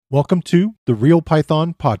Welcome to the Real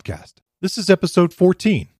Python Podcast. This is episode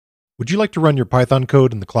 14. Would you like to run your Python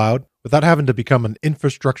code in the cloud without having to become an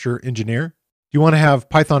infrastructure engineer? Do you want to have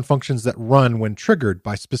Python functions that run when triggered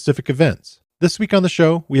by specific events? This week on the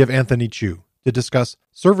show, we have Anthony Chu to discuss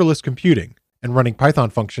serverless computing and running Python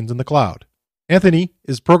functions in the cloud. Anthony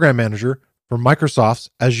is program manager for Microsoft's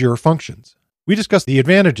Azure Functions. We discuss the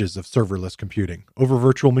advantages of serverless computing over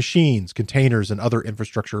virtual machines, containers, and other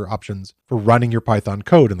infrastructure options for running your Python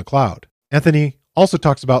code in the cloud. Anthony also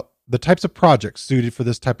talks about the types of projects suited for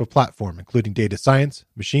this type of platform, including data science,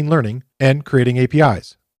 machine learning, and creating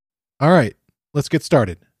APIs. All right, let's get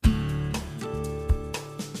started.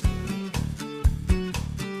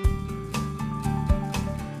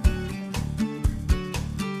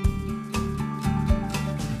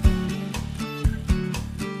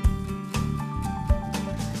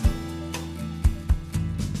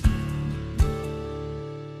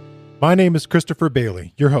 My name is Christopher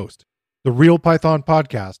Bailey, your host. The Real Python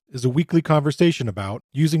Podcast is a weekly conversation about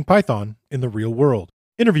using Python in the real world,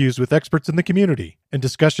 interviews with experts in the community, and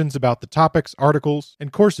discussions about the topics, articles,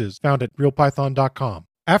 and courses found at realpython.com.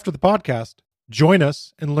 After the podcast, join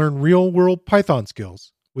us and learn real-world Python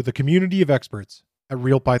skills with a community of experts at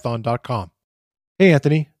realpython.com. Hey,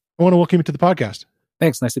 Anthony, I want to welcome you to the podcast.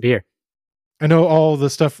 Thanks. Nice to be here. I know all the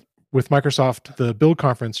stuff with Microsoft, the Build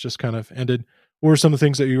conference just kind of ended. What were some of the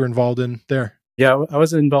things that you were involved in there? Yeah, I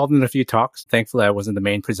was involved in a few talks. Thankfully, I wasn't the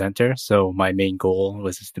main presenter. So my main goal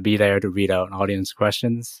was just to be there to read out audience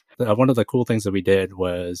questions. One of the cool things that we did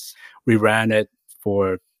was we ran it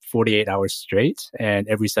for 48 hours straight. And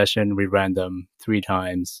every session, we ran them 3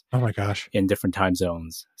 times. Oh my gosh. In different time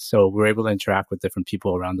zones. So we were able to interact with different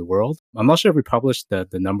people around the world. I'm not sure if we published the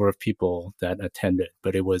number of people that attended,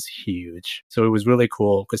 but it was huge. So it was really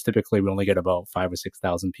cool because typically we only get about 5,000 or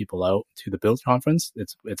 6,000 people out to the Build conference.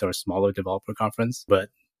 It's our smaller developer conference, but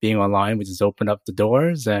being online, we just opened up the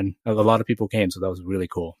doors and a lot of people came. So that was really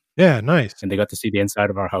cool. Yeah, nice. And they got to see the inside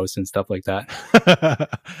of our house and stuff like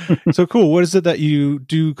that. So cool. What is it that you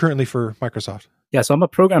do currently for Microsoft? Yeah, so I'm a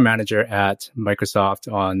program manager at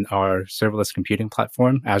Microsoft on our serverless computing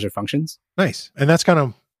platform, Azure Functions. Nice. And that's kind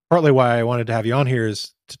of partly why I wanted to have you on here,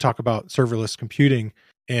 is to talk about serverless computing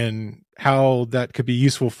and how that could be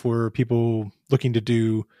useful for people looking to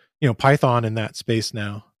do, Python in that space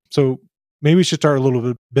now. So maybe we should start a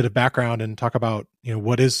little bit of background and talk about,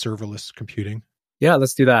 what is serverless computing? Yeah,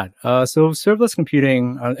 let's do that. So serverless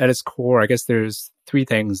computing at its core, I guess there's 3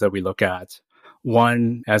 things that we look at.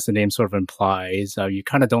 One, as the name sort of implies, you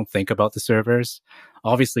kind of don't think about the servers.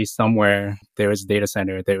 Obviously, somewhere there is a data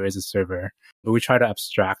center, there is a server, but we try to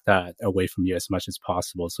abstract that away from you as much as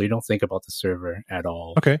possible. So you don't think about the server at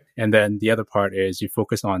all. Okay. And then the other part is you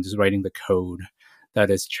focus on just writing the code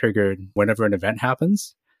that is triggered whenever an event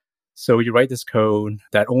happens. So you write this code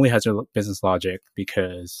that only has your business logic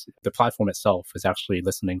because the platform itself is actually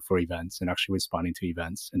listening for events and actually responding to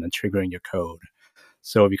events and then triggering your code.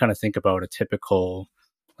 So if you kind of think about a typical,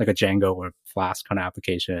 like a Django or Flask kind of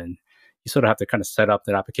application, you sort of have to kind of set up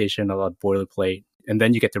that application, a lot of boilerplate, and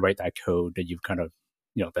then you get to write that code that you've kind of,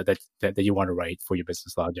 that you want to write for your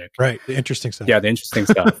business logic. Right. The interesting stuff. Yeah, the interesting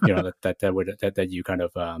stuff, that you kind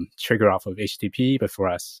of trigger off of HTTP. But for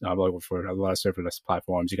us, for a lot of serverless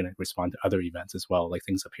platforms, you're going to respond to other events as well, like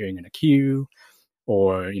things appearing in a queue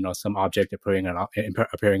or, some object appearing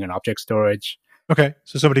in object storage. Okay.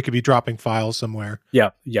 So somebody could be dropping files somewhere. Yeah.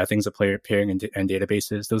 Things appearing in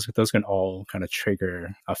databases. Those can all kind of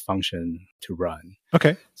trigger a function to run.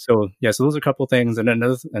 Okay. So those are a couple of things. And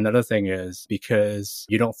another thing is because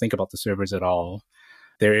you don't think about the servers at all,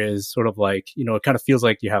 there is sort of like, it kind of feels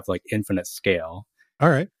like you have like infinite scale. All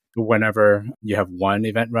right. Whenever you have one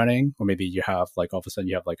event running, or maybe you have like all of a sudden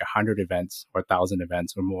you have like 100 events or 1,000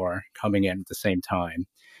 events or more coming in at the same time,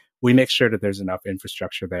 we make sure that there's enough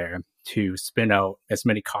infrastructure there to spin out as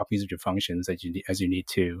many copies of your functions as you need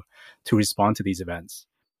to respond to these events.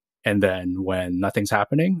 And then when nothing's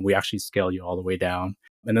happening, we actually scale you all the way down.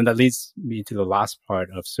 And then that leads me to the last part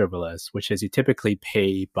of serverless, which is you typically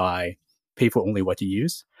pay for only what you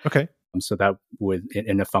use. Okay. So that would,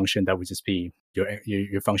 in a function, that would just be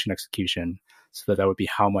your function execution. So that would be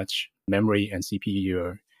how much memory and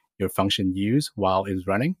CPU your function use while it's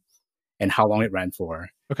running and how long it ran for.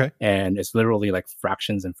 Okay. And it's literally like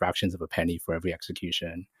fractions and fractions of a penny for every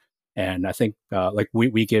execution. And I think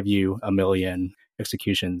we give you 1 million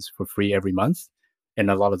executions for free every month.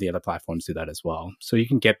 And a lot of the other platforms do that as well. So you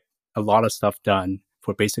can get a lot of stuff done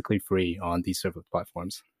for basically free on these server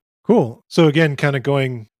platforms. Cool. So again, kind of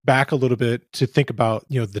going back a little bit to think about,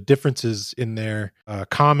 the differences in their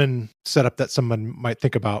common setup that someone might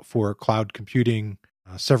think about for cloud computing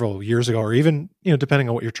several years ago, or even, depending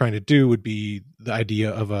on what you're trying to do, would be the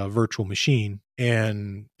idea of a virtual machine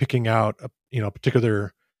and picking out a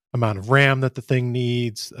particular amount of RAM that the thing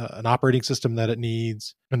needs, an operating system that it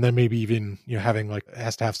needs, and then maybe even having it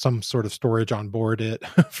has to have some sort of storage on board it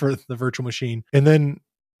for the virtual machine. And then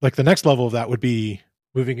the next level of that would be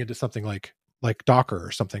moving into something like Docker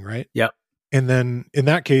or something, right? Yep. And then in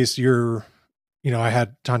that case, I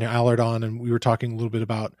had Tanya Allard on, and we were talking a little bit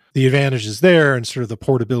about the advantages there and sort of the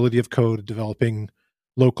portability of code, developing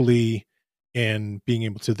locally and being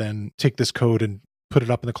able to then take this code and put it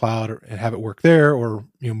up in the cloud and have it work there, or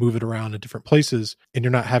move it around in different places, and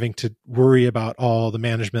you're not having to worry about all the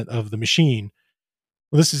management of the machine.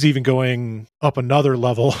 Well, this is even going up another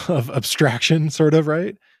level of abstraction, sort of,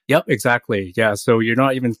 right? Yep, exactly. Yeah. So you're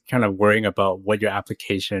not even kind of worrying about what your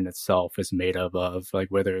application itself is made of,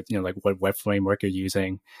 whether, what web framework you're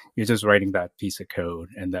using. You're just writing that piece of code,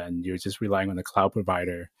 and then you're just relying on the cloud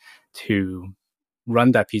provider to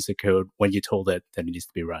run that piece of code when you told it that it needs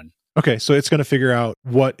to be run. Okay, so it's going to figure out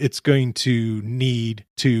what it's going to need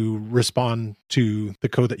to respond to the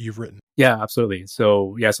code that you've written. Yeah, absolutely.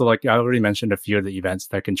 So I already mentioned a few of the events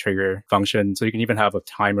that can trigger functions. So you can even have a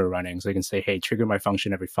timer running. So you can say, hey, trigger my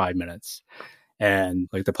function every 5 minutes. And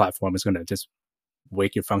the platform is going to just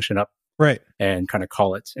wake your function up. Right. And kind of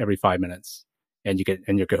call it every 5 minutes. And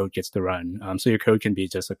your code gets to run. So your code can be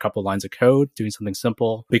just a couple lines of code doing something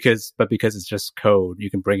simple. Because it's just code, you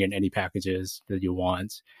can bring in any packages that you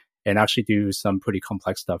want and actually do some pretty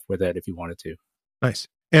complex stuff with it if you wanted to. Nice.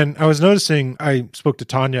 And I was noticing, I spoke to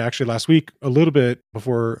Tanya actually last week a little bit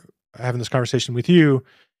before having this conversation with you,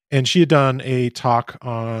 and she had done a talk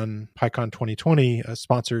on PyCon 2020, a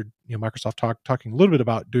sponsored Microsoft talk, talking a little bit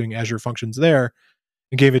about doing Azure functions there,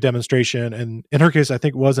 and gave a demonstration. And in her case, I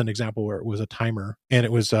think it was an example where it was a timer, and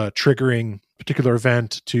it was triggering a particular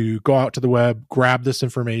event to go out to the web, grab this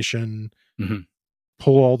information,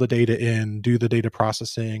 pull all the data in, do the data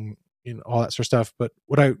processing, all that sort of stuff. But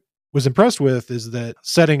what I was impressed with is that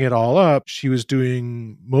setting it all up, she was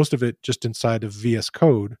doing most of it just inside of VS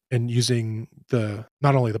Code and using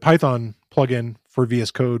not only the Python plugin for VS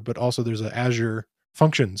Code, but also there's an Azure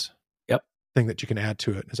Functions thing that you can add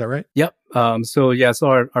to it. Is that right? Yep. So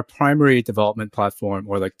our primary development platform,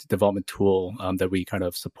 or the development tool that we kind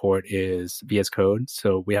of support, is VS Code.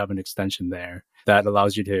 So we have an extension there that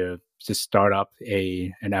allows you to just start up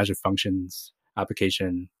an Azure Functions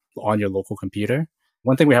application on your local computer.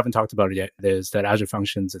 One thing we haven't talked about yet is that Azure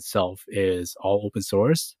Functions itself is all open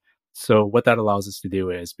source. So what that allows us to do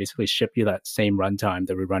is basically ship you that same runtime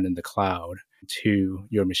that we run in the cloud to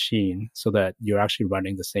your machine, so that you're actually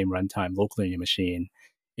running the same runtime locally in your machine,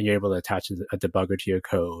 and you're able to attach a debugger to your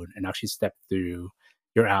code and actually step through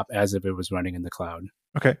your app as if it was running in the cloud.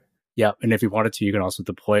 Okay. Yeah. And if you wanted to, you can also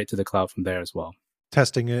deploy it to the cloud from there as well.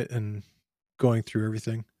 Testing it and going through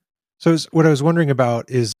everything. So what I was wondering about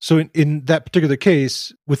is, so in that particular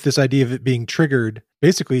case, with this idea of it being triggered,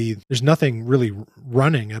 basically there's nothing really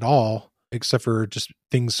running at all, except for just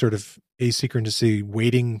things sort of asynchronously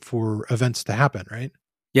waiting for events to happen, right?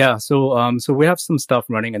 Yeah. So we have some stuff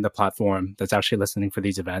running in the platform that's actually listening for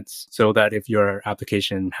these events, so that if your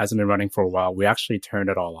application hasn't been running for a while, we actually turn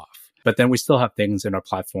it all off. But then we still have things in our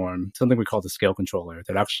platform, something we call the scale controller,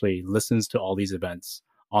 that actually listens to all these events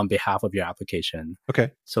on behalf of your application. Okay.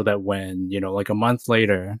 So that when, a month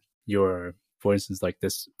later, for instance,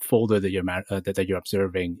 this folder that you're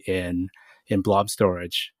observing in blob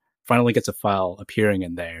storage finally gets a file appearing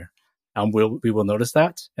in there. We will notice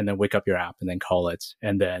that and then wake up your app and then call it.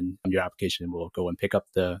 And then your application will go and pick up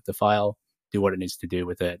the file, do what it needs to do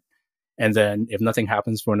with it. And then if nothing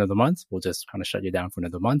happens for another month, we'll just kind of shut you down for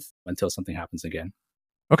another month until something happens again.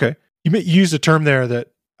 Okay. You used a term there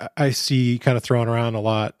that I see kind of thrown around a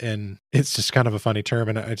lot, and it's just kind of a funny term.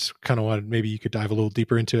 And I just kind of wanted, maybe you could dive a little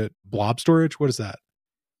deeper into it. Blob storage? What is that?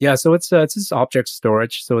 Yeah, so it's this object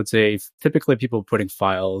storage. So it's typically people putting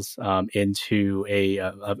files into a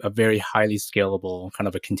very highly scalable kind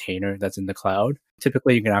of a container that's in the cloud.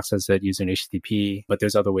 Typically, you can access it using HTTP, but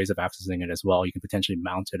there's other ways of accessing it as well. You can potentially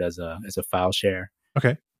mount it as a file share.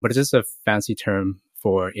 Okay, but it's just a fancy term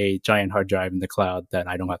for a giant hard drive in the cloud that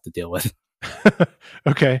I don't have to deal with.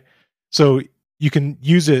 Okay, so you can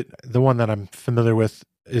use it. The one that I'm familiar with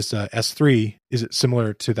is S3. Is it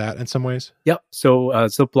similar to that in some ways? Yep. So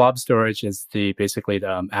blob storage is basically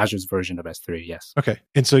the Azure's version of S3. Yes. Okay.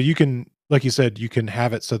 And so you can, like you said, you can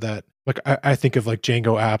have it so that, I think of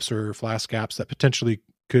Django apps or Flask apps that potentially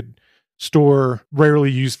could store rarely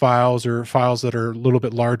used files, or files that are a little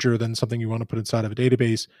bit larger than something you want to put inside of a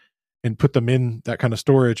database, and put them in that kind of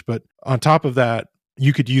storage. But on top of that,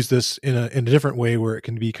 you could use this in a different way where it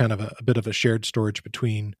can be kind of a bit of a shared storage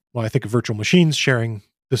between, well, I think of virtual machines sharing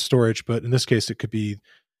this storage, but in this case, it could be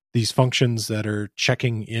these functions that are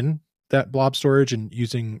checking in that blob storage and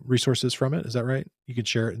using resources from it. Is that right? You could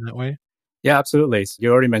share it in that way? Yeah, absolutely. So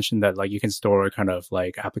you already mentioned that like you can store kind of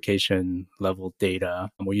like application level data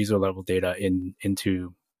or user level data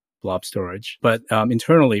into blob storage. But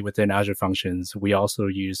internally within Azure Functions, we also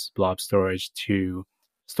use blob storage to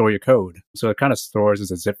store your code. So it kind of stores as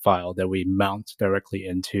a zip file that we mount directly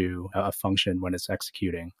into a function when it's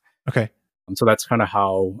executing. Okay. So that's kind of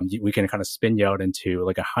how we can kind of spin you out into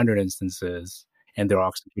like 100 instances and they're all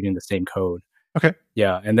executing the same code. Okay.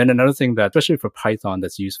 Yeah. And then another thing that, especially for Python,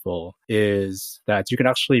 that's useful is that you can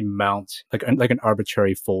actually mount like an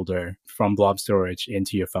arbitrary folder from blob storage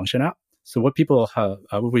into your function app. So what people have,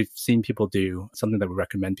 what we've seen people do, something that we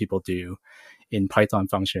recommend people do in Python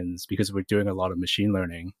functions, because we're doing a lot of machine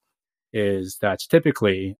learning, is that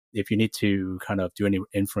typically if you need to kind of do any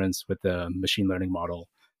inference with the machine learning model,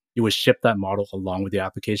 you would ship that model along with the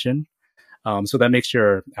application. So that makes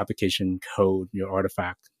your application code, your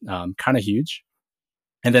artifact, kind of huge.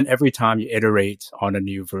 And then every time you iterate on a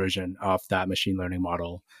new version of that machine learning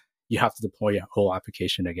model, you have to deploy a whole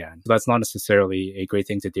application again. So that's not necessarily a great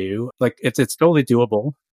thing to do. Like it's totally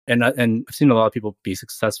doable. And I've seen a lot of people be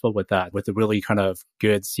successful with that, with a really kind of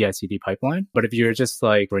good CI/CD pipeline. But if you're just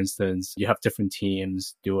like, for instance, you have different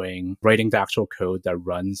teams writing the actual code that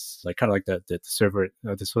runs, like kind of like the server,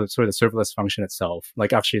 the sort of the serverless function itself,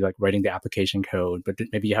 like actually like writing the application code, but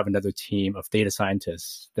maybe you have another team of data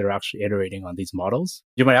scientists that are actually iterating on these models.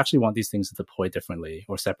 You might actually want these things to deploy differently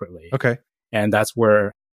or separately. Okay. And that's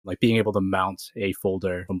where like being able to mount a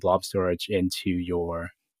folder from blob storage into your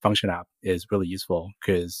function app is really useful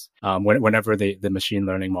because whenever the machine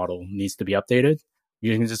learning model needs to be updated,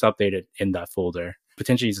 you can just update it in that folder.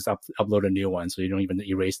 Potentially just upload a new one so you don't even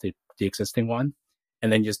erase the existing one.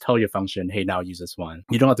 And then just tell your function, hey, now use this one.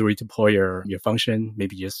 You don't have to redeploy your function.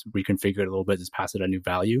 Maybe just reconfigure it a little bit, just pass it a new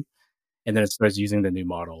value. And then it starts using the new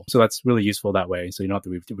model. So that's really useful that way. So you don't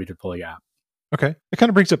have to redeploy your app. Okay. It kind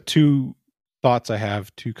of brings up two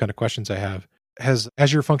kind of questions I have. Has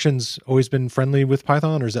Azure Functions always been friendly with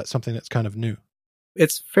Python, or is that something that's kind of new?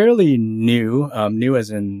 It's fairly new, new as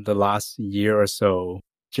in the last year or so.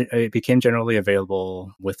 It became generally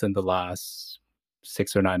available within the last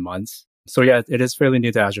 6 or 9 months. So yeah, it is fairly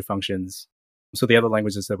new to Azure Functions. So the other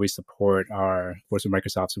languages that we support are, of course, with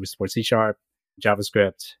Microsoft. So we support C#,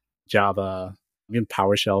 JavaScript, Java, even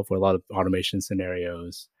PowerShell for a lot of automation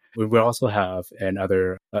scenarios. We also have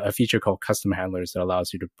a feature called custom handlers that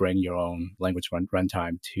allows you to bring your own language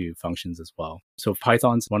runtime to functions as well. So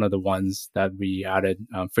Python's one of the ones that we added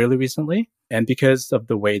fairly recently. And because of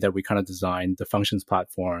the way that we kind of designed the functions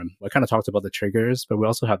platform, I kind of talked about the triggers, but we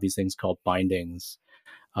also have these things called bindings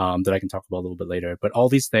that I can talk about a little bit later. But all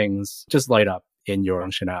these things just light up in your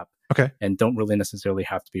function app. Okay. And don't really necessarily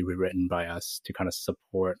have to be rewritten by us to kind of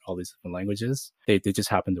support all these different languages. They just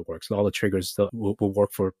happen to work. So all the triggers still will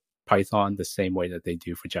work for Python the same way that they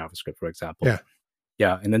do for JavaScript, for example. Yeah.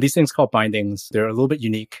 Yeah. And then these things called bindings, they're a little bit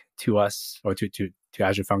unique to us or to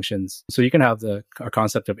Azure Functions. So you can have a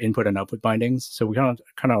concept of input and output bindings. So we kind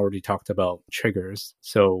of already talked about triggers.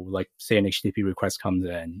 So like say an HTTP request comes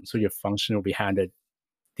in, so your function will be handed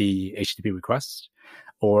the HTTP request,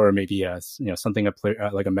 or maybe something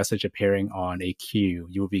like a message appearing on a queue.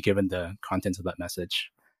 You will be given the contents of that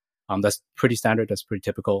message. That's pretty standard. That's pretty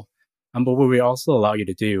typical. But what we also allow you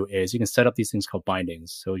to do is you can set up these things called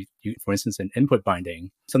bindings. So you, for instance, an input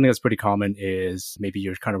binding, something that's pretty common is maybe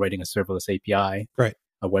you're kind of writing a serverless API, right,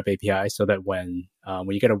 a web API, so that when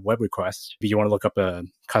you get a web request, if you want to look up a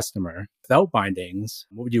customer without bindings,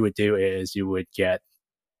 what you would do is you would get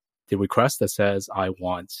the request that says, I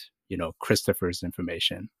want, Christopher's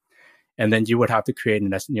information. And then you would have to create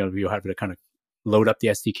you have to kind of load up the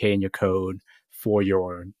SDK in your code for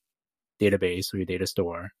your database or your data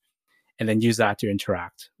store, and then use that to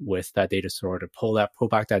interact with that data store to pull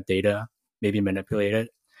back that data, maybe manipulate it,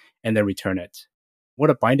 and then return it. What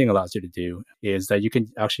a binding allows you to do is that you can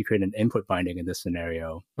actually create an input binding in this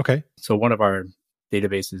scenario. Okay. So one of our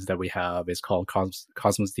databases that we have is called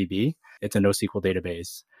Cosmos DB. It's a NoSQL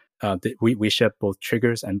database. We ship both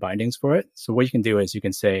triggers and bindings for it. So what you can do is you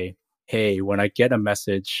can say, hey, when I get a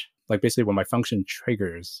message, like basically when my function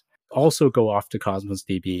triggers, also go off to Cosmos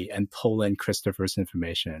DB and pull in Christopher's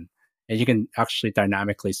information. And you can actually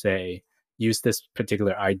dynamically say, use this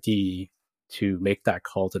particular ID to make that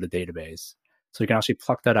call to the database. So you can actually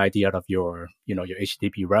pluck that ID out of your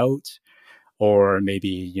HTTP route, or maybe,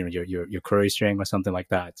 your query string or something like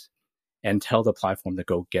that, and tell the platform to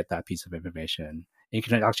go get that piece of information. You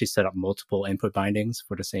can actually set up multiple input bindings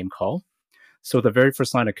for the same call. So the very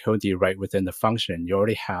first line of code you write within the function, you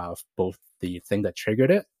already have both the thing that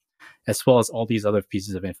triggered it, as well as all these other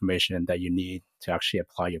pieces of information that you need to actually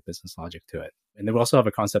apply your business logic to it. And then we also have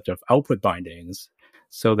a concept of output bindings.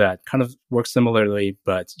 So that kind of works similarly,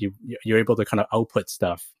 but you're able to kind of output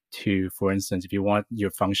stuff to, for instance, if you want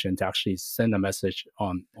your function to actually send a message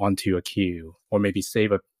onto a queue, or maybe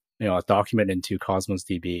save a document into Cosmos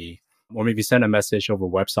DB, or maybe send a message over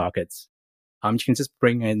WebSockets, you can just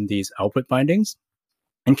bring in these output bindings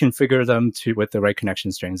and configure them with the right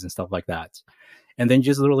connection strings and stuff like that. And then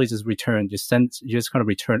just literally just kind of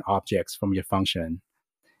return objects from your function.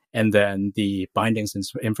 And then the bindings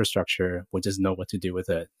infrastructure will just know what to do with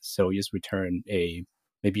it. So you just return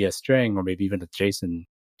maybe a string or maybe even a JSON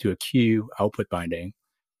to a queue output binding.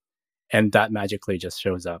 And that magically just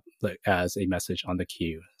shows up as a message on the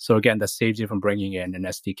queue. So again, that saves you from bringing in an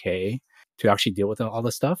SDK to actually deal with all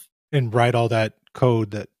this stuff. And write all that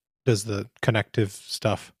code that does the connective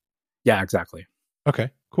stuff. Yeah, exactly.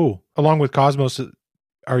 Okay, cool. Along with Cosmos,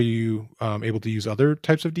 are you able to use other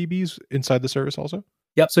types of DBs inside the service also?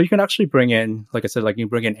 Yeah, so you can actually bring in, like I said, you can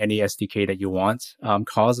bring in any SDK that you want.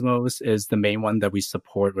 Cosmos is the main one that we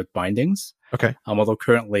support with bindings. Okay. Although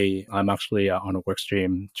currently I'm actually on a work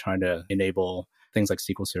stream trying to enable things like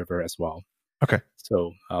SQL Server as well. Okay.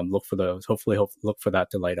 So look for those. Hopefully, look for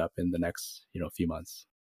that to light up in the next few months.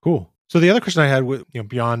 Cool. So the other question I had, with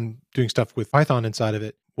beyond doing stuff with Python inside of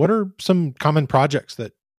it, what are some common projects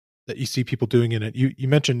that you see people doing in it? You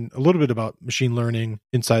mentioned a little bit about machine learning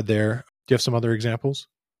inside there. Do you have some other examples?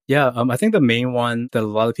 Yeah, I think the main one that a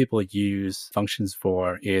lot of people use functions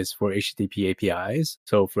for is for HTTP APIs.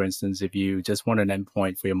 So for instance, if you just want an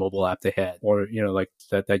endpoint for your mobile app to hit, or like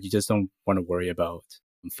that you just don't want to worry about,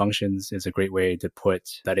 functions is a great way to put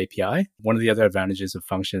that API. One of the other advantages of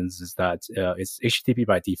functions is that it's HTTP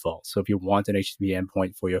by default. So if you want an HTTP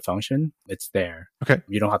endpoint for your function, it's there. Okay.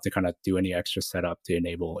 You don't have to kind of do any extra setup to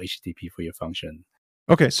enable HTTP for your function.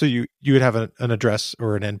 Okay, so you would have an address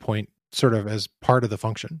or an endpoint sort of as part of the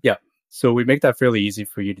function. Yeah. So we make that fairly easy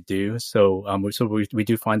for you to do. So we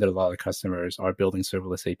do find that a lot of customers are building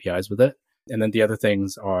serverless APIs with it. And then the other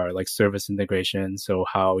things are like service integration. So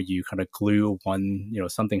how you kind of glue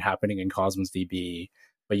something happening in Cosmos DB,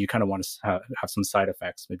 but you kind of want to have some side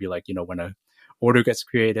effects. Maybe like, when a order gets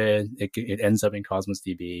created, it ends up in Cosmos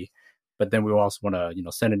DB. But then we also want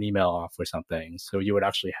to, send an email off or something. So you would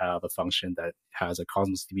actually have a function that has a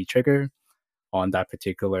Cosmos DB trigger on that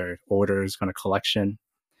particular orders kind of collection.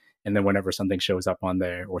 And then whenever something shows up on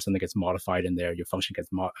there or something gets modified in there, your function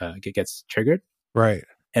gets triggered. Right.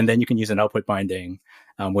 And then you can use an output binding.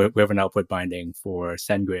 We have an output binding for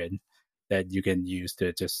SendGrid that you can use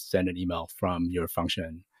to just send an email from your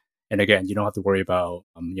function. And again, you don't have to worry about,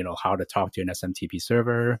 how to talk to an SMTP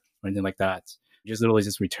server or anything like that. You just literally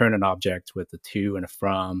just return an object with a to and a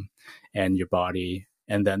from and your body.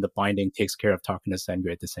 And then the binding takes care of talking to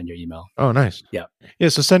SendGrid to send your email. Oh, nice. Yeah. Yeah.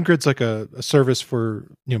 So SendGrid's like a service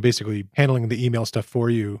for, basically handling the email stuff for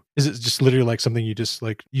you. Is it just literally like something you just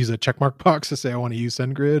like use a checkmark box to say, I want to use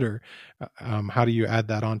SendGrid, or how do you add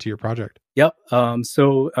that onto your project? Yep.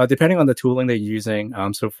 So depending on the tooling that you're using,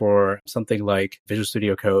 so for something like Visual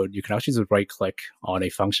Studio Code, you can actually just right click on a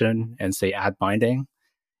function and say add binding.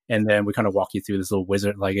 And then we kind of walk you through this little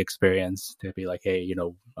wizard-like experience to be like, hey,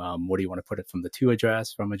 what do you want to put it from the to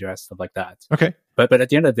address, from address, stuff like that. Okay. But at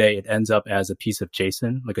the end of the day, it ends up as a piece of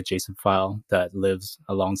JSON, like a JSON file that lives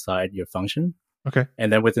alongside your function. Okay.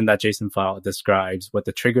 And then within that JSON file, it describes what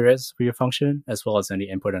the trigger is for your function, as well as any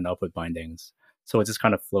input and output bindings. So it just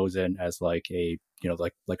kind of flows in as like a,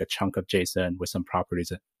 like a chunk of JSON with some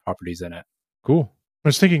properties in it. Cool. I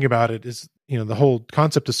was thinking about it is, the whole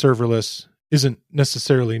concept of serverless isn't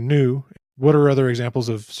necessarily new. What are other examples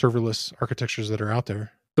of serverless architectures that are out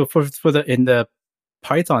there? So in the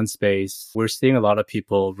Python space, we're seeing a lot of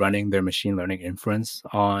people running their machine learning inference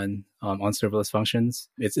on serverless functions.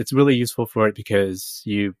 It's really useful for it because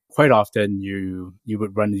you quite often you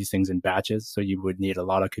would run these things in batches, so you would need a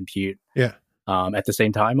lot of compute. Yeah. At the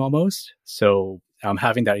same time almost. So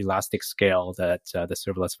having that elastic scale that the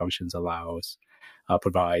serverless functions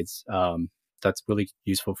provides, that's really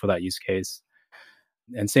useful for that use case.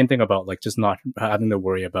 And same thing about like just not having to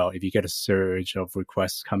worry about if you get a surge of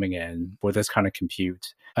requests coming in for this kind of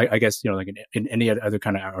compute. I guess, like in any other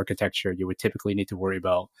kind of architecture, you would typically need to worry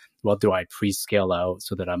about, well, do I pre-scale out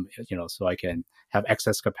so that so I can have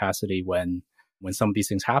excess capacity when some of these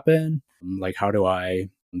things happen? Like, how do I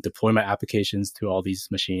deploy my applications to all these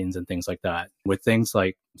machines and things like that? With things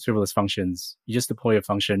like serverless functions, you just deploy a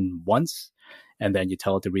function once, And then you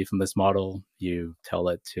tell it to read from this model. You tell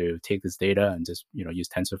it to take this data and just, use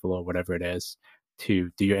TensorFlow or whatever it is to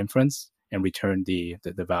do your inference and return the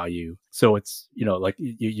value. So it's, like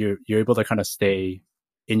you're able to kind of stay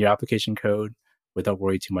in your application code without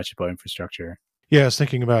worrying too much about infrastructure. Yeah, I was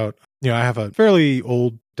thinking about, I have a fairly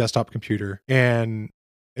old desktop computer, and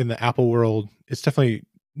in the Apple world, it's definitely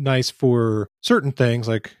nice for certain things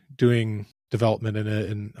like doing development in it.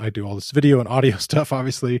 And I do all this video and audio stuff,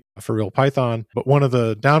 obviously, for real Python. But one of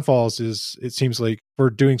the downfalls is it seems like for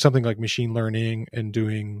doing something like machine learning and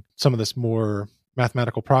doing some of this more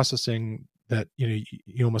mathematical processing that,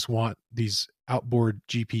 you almost want these outboard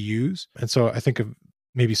GPUs. And so I think of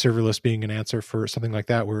maybe serverless being an answer for something like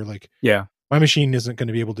that, where like, yeah, my machine isn't going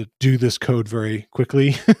to be able to do this code very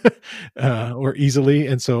quickly or easily.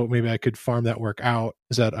 And so maybe I could farm that work out.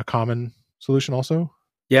 Is that a common solution also?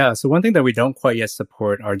 Yeah. So one thing that we don't quite yet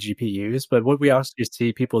support are GPUs, but what we also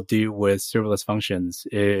see people do with serverless functions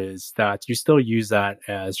is that you still use that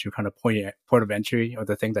as your kind of port of entry, or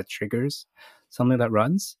the thing that triggers something that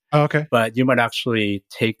runs. Oh, okay. But you might actually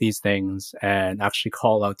take these things and actually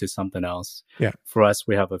call out to something else. Yeah. For us,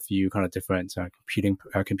 we have a few kind of different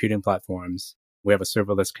computing platforms. We have a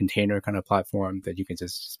serverless container kind of platform that you can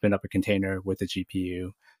just spin up a container with a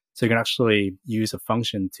GPU. So you can actually use a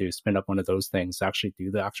function to spin up one of those things to actually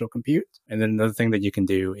do the actual compute. And then another thing that you can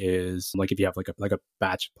do is, like, if you have like a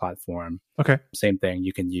batch platform, okay, same thing.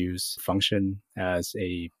 You can use function as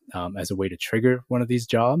a way to trigger one of these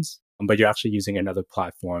jobs, but you're actually using another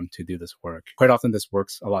platform to do this work. Quite often, this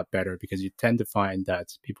works a lot better because you tend to find that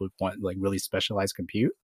people want like really specialized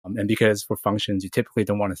compute, and because for functions, you typically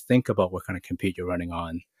don't want to think about what kind of compute you're running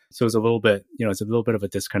on. So it's a little bit, it's a little bit of a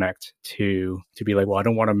disconnect to be like, well, I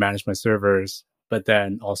don't want to manage my servers, but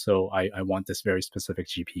then also I want this very specific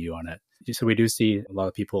GPU on it. So we do see a lot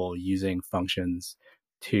of people using functions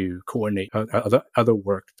to coordinate other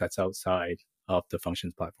work that's outside of the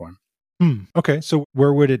functions platform. Okay. So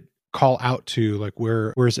where would it call out to? Like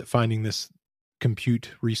where is it finding this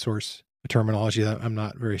compute resource? A terminology that I'm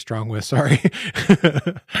not very strong with. Sorry.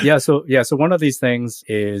 So one of these things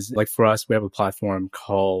is, like, for us, we have a platform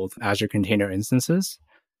called Azure Container Instances.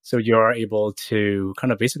 So you're able to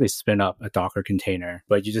kind of basically spin up a Docker container,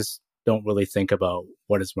 but you just don't really think about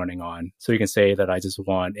what it's running on. So you can say that I just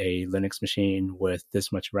want a Linux machine with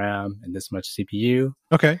this much RAM and this much CPU.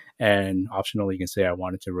 Okay. And optionally, you can say I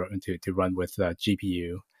want it to run with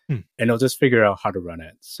GPU. And it'll just figure out how to run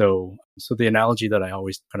it. So the analogy that I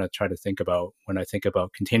always kind of try to think about when I think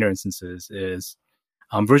about container instances is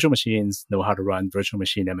virtual machines know how to run virtual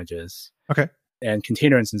machine images. Okay. And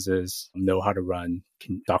container instances know how to run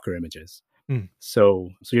Docker images. So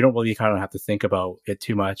you don't really kind of have to think about it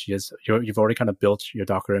too much. You've already kind of built your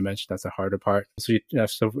Docker image. That's the harder part. So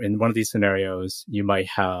in one of these scenarios, you might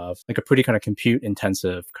have like a pretty kind of compute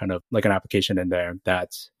intensive kind of like an application in there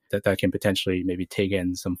that can potentially maybe take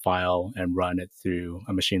in some file and run it through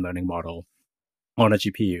a machine learning model on a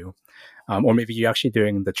GPU. Or maybe you're actually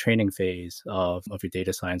doing the training phase of your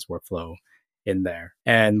data science workflow in there.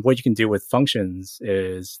 And what you can do with functions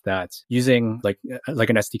is that using like an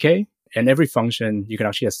SDK, and every function, you can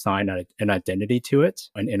actually assign an identity to it.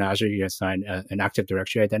 And in Azure, you assign an Active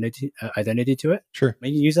Directory identity to it. Sure.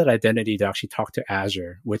 And you use that identity to actually talk to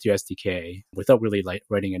Azure with your SDK without really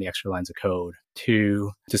writing any extra lines of code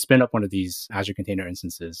to spin up one of these Azure container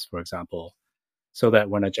instances, for example, so that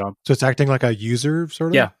when a job... So it's acting like a user, sort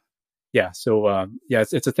of? Yeah. Yeah. So,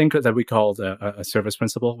 it's a thing that we call a service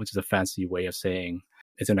principal, which is a fancy way of saying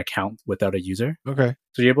it's an account without a user. Okay.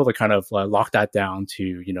 So you're able to kind of lock that down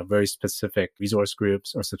to, very specific resource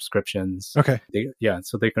groups or subscriptions. Okay.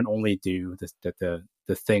 So they can only do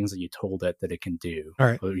the things that you told it that it can do. All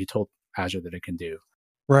right. Or you told Azure that it can do.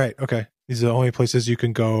 Right. Okay. These are the only places you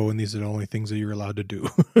can go, and these are the only things that you're allowed to do.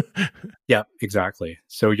 Yeah, exactly.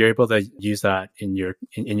 So you're able to use that in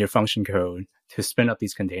your function code to spin up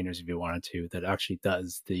these containers if you wanted to, that actually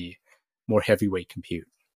does the more heavyweight compute.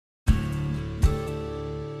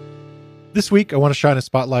 This week, I want to shine a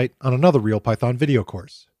spotlight on another Real Python video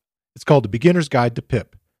course. It's called The Beginner's Guide to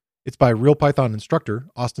Pip. It's by Real Python instructor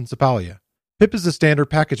Austin Sapalia. Pip is the standard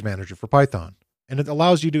package manager for Python, and it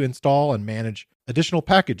allows you to install and manage additional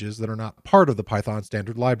packages that are not part of the Python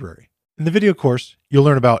standard library. In the video course, you'll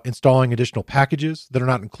learn about installing additional packages that are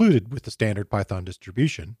not included with the standard Python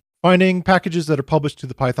distribution, finding packages that are published to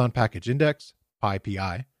the Python package index,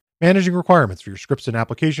 PyPI, managing requirements for your scripts and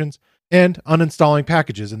applications, and uninstalling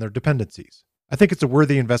packages and their dependencies. I think it's a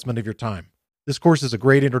worthy investment of your time. This course is a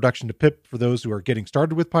great introduction to pip for those who are getting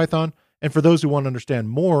started with Python, and for those who want to understand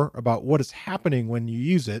more about what is happening when you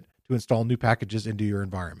use it to install new packages into your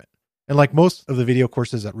environment. And like most of the video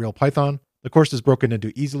courses at Real Python, The course is broken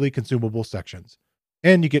into easily consumable sections,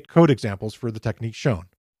 and you get code examples for the techniques shown.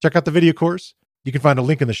 Check out the video course. You can find a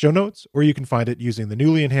link in the show notes, or you can find it using the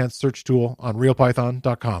newly enhanced search tool on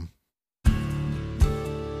realpython.com.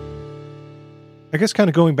 I guess kind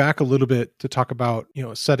of going back a little bit to talk about,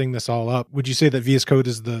 setting this all up, would you say that VS Code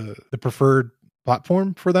is the preferred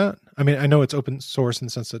platform for that? I mean, I know it's open source in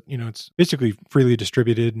the sense that, it's basically freely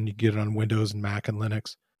distributed and you get it on Windows and Mac and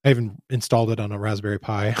Linux. I even installed it on a Raspberry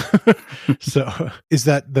Pi. So is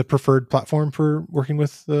that the preferred platform for working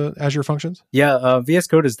with the Azure functions? Yeah, VS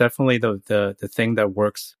Code is definitely the thing that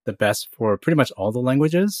works the best for pretty much all the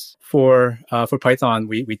languages. For Python,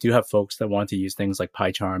 we do have folks that want to use things like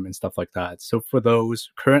PyCharm and stuff like that. So for those,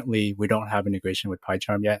 currently, we don't have integration with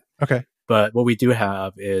PyCharm yet. Okay. But what we do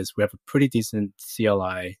have is we have a pretty decent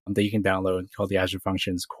CLI that you can download called the Azure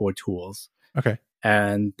Functions Core Tools. Okay.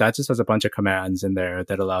 And that just has a bunch of commands in there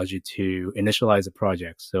that allows you to initialize a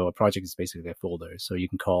project. So a project is basically a folder. So you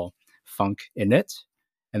can call func init,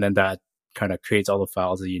 and then that kind of creates all the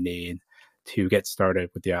files that you need to get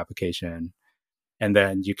started with the application. And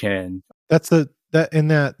then you can...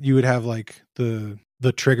 that you would have like the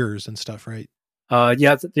triggers and stuff, right?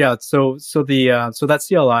 Yeah. So that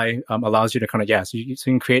CLI allows you to kind of, so you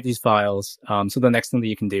can create these files. So the next thing that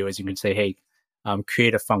you can do is you can say, hey,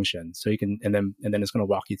 create a function. So you can, and then it's going to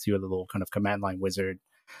walk you through a little kind of command line wizard.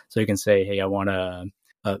 So you can say, hey, I want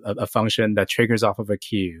a function that triggers off of a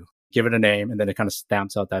queue. Give it a name, and then it kind of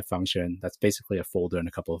stamps out that function. That's basically a folder and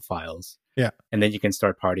a couple of files. Yeah. And then you can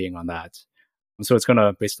start partying on that. So it's going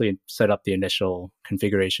to basically set up the initial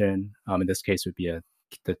configuration. In this case, would be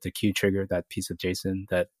the queue trigger, that piece of JSON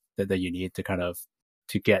that you need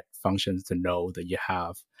to get functions to know that you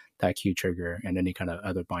have that queue trigger and any kind of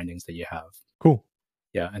other bindings that you have. Cool.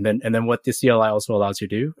 Yeah, and then what the CLI also allows you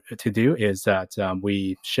to do is that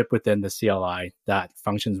we ship within the CLI that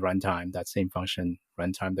function's runtime, that same function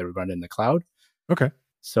runtime that we run in the cloud. Okay.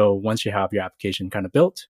 So once you have your application kind of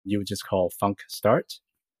built, you would just call func start,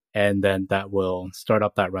 and then that will start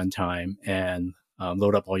up that runtime and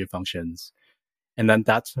load up all your functions. And then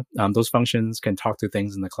those functions can talk to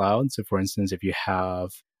things in the cloud. So for instance, if you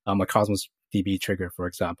have a Cosmos DB trigger, for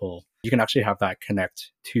example, you can actually have that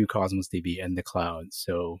connect to Cosmos DB in the cloud.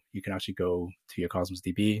 So you can actually go to your Cosmos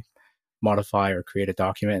DB, modify or create a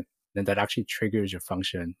document, and that actually triggers your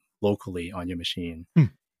function locally on your machine. And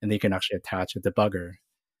then you can actually attach a debugger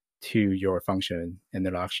to your function, and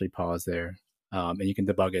it'll actually pause there. And you can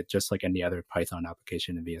debug it just like any other Python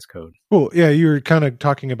application in VS Code. Cool. Yeah, you were kind of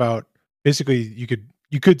talking about basically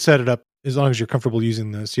you could set it up as long as you're comfortable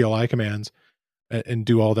using the CLI commands and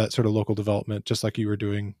do all that sort of local development, just like you were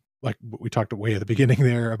doing, like what we talked way at the beginning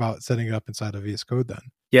there about setting it up inside of VS Code then.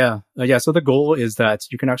 Yeah. So the goal is that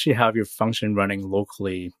you can actually have your function running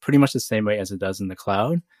locally pretty much the same way as it does in the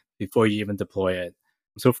cloud before you even deploy it.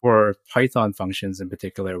 So for Python functions in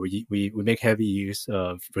particular, we make heavy use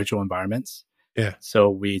of virtual environments. Yeah. So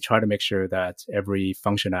we try to make sure that every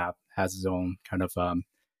function app has its own kind of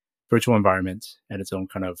virtual environment and its own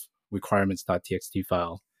kind of requirements.txt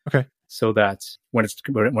file. Okay. So that when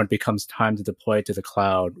it becomes time to deploy it to the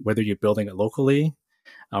cloud, whether you're building it locally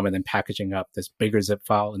and then packaging up this bigger zip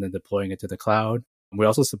file and then deploying it to the cloud. We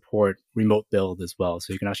also support remote build as well.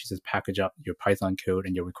 So you can actually just package up your Python code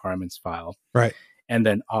and your requirements file. Right. And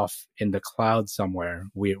then off in the cloud somewhere,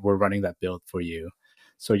 we're running that build for you.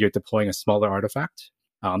 So you're deploying a smaller artifact.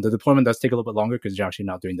 The deployment does take a little bit longer because you're actually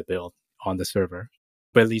not doing the build on the server.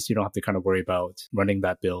 But at least you don't have to kind of worry about running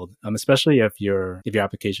that build, especially if your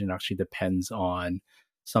application actually depends on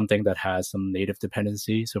something that has some native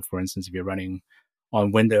dependency. So for instance, if you're running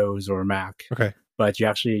on Windows or Mac, okay, but you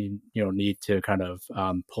actually need to kind of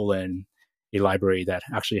pull in a library that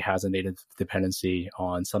actually has a native dependency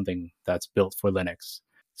on something that's built for Linux.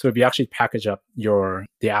 So if you actually package up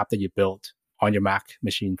the app that you built on your Mac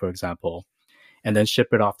machine, for example, and then ship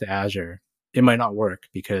it off to Azure, it might not work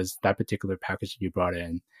because that particular package that you brought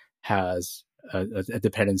in has a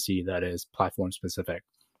dependency that is platform specific.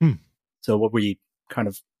 So what we kind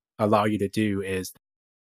of allow you to do is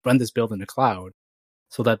run this build in the cloud.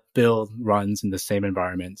 So that build runs in the same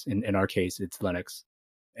environment. In our case, it's Linux,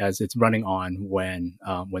 as it's running on when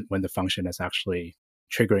the function is actually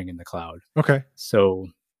triggering in the cloud. Okay. So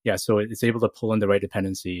it's able to pull in the right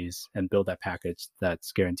dependencies and build that package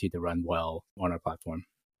that's guaranteed to run well on our platform.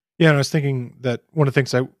 Yeah, and I was thinking that one of the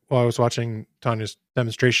things while I was watching Tanya's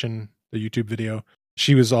demonstration, the YouTube video,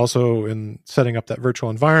 she was also in setting up that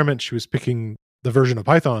virtual environment. She was picking the version of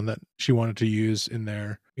Python that she wanted to use in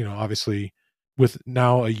there, obviously with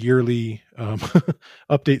now a yearly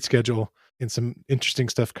update schedule and some interesting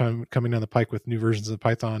stuff coming down the pike with new versions of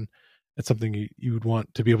Python. It's something you would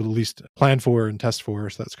want to be able to at least plan for and test for.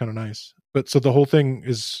 So that's kind of nice. But so the whole thing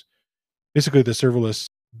is basically the serverless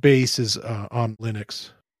base is on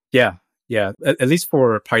Linux. Yeah. Yeah. At least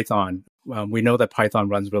for Python, we know that Python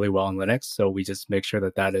runs really well on Linux. So we just make sure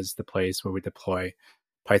that that is the place where we deploy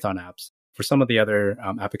Python apps. For some of the other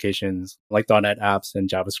applications like .NET apps and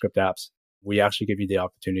JavaScript apps, we actually give you the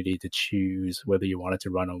opportunity to choose whether you want it to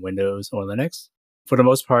run on Windows or Linux. For the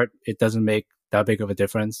most part, it doesn't make that big of a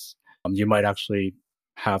difference. You might actually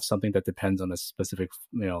have something that depends on a specific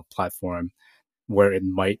platform where it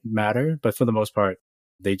might matter, but for the most part,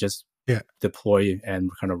 they just deploy and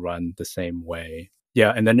kind of run the same way.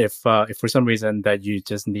 Yeah, and then if for some reason that you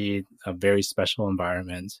just need a very special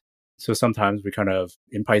environment, so sometimes we kind of,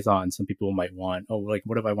 in Python, some people might want, like,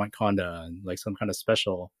 what if I want Conda and like some kind of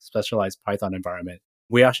specialized Python environment?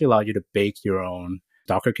 We actually allow you to bake your own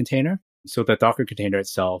Docker container. So the Docker container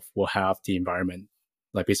itself will have the environment,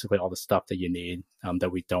 like basically all the stuff that you need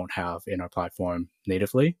that we don't have in our platform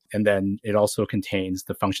natively. And then it also contains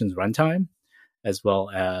the functions runtime, as well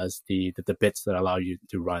as the bits that allow you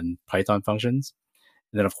to run Python functions.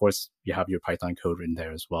 And then, of course, you have your Python code in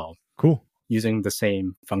there as well. Cool. Using the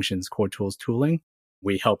same functions core tools tooling,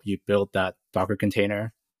 we help you build that Docker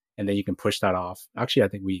container, and then you can push that off. Actually, I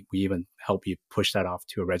think we even help you push that off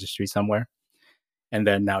to a registry somewhere. And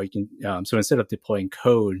then now you can, so instead of deploying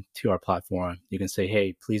code to our platform, you can say,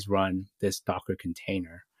 hey, please run this Docker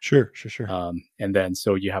container. Sure. And then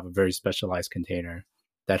so you have a very specialized container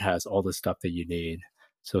that has all the stuff that you need.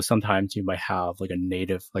 So sometimes you might have like a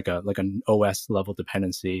native, like an OS level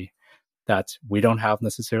dependency that we don't have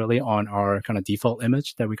necessarily on our kind of default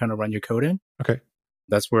image that we kind of run your code in. Okay.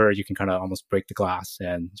 That's where you can kind of almost break the glass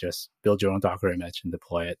and just build your own Docker image and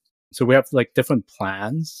deploy it. So we have like different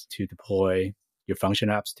plans to deploy your function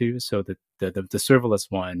apps to. So the serverless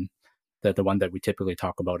one, the one that we typically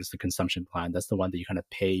talk about is the consumption plan. That's the one that you kind of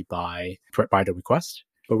pay by the request.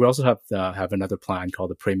 But we also have another plan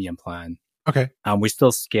called the premium plan. Okay. We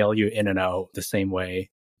still scale you in and out the same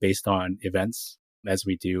way based on events as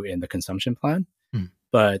we do in the consumption plan.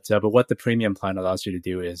 But what the premium plan allows you to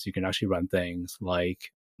do is you can actually run things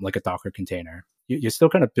like a Docker container. You're still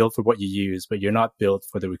kind of built for what you use, but you're not built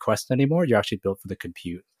for the request anymore. You're actually built for the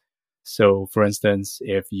compute. So for instance,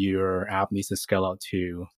 if your app needs to scale out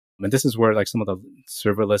to, and this is where like some of the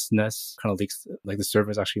serverlessness kind of leaks, like the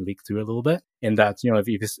servers actually leak through a little bit. In that, if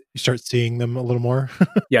you start seeing them a little more.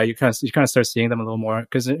 Yeah, you kind of start seeing them a little more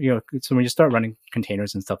because so when you start running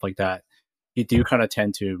containers and stuff like that, you do kind of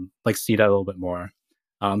tend to like see that a little bit more.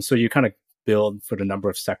 So you kind of build for the number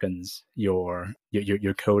of seconds your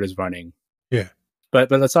code is running. Yeah. But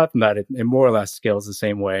aside from that, it more or less scales the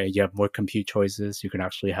same way. You have more compute choices. You can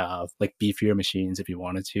actually have like beefier machines if you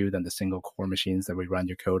wanted to than the single core machines that we run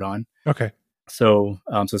your code on. Okay. So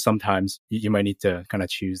sometimes you might need to kind of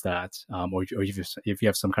choose that, or if you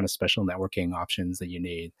have some kind of special networking options that you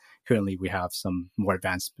need. Currently, we have some more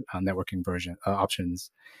advanced networking version options,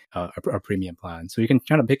 our premium plan. So you can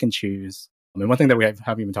kind of pick and choose. And one thing that we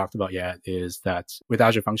haven't even talked about yet is that with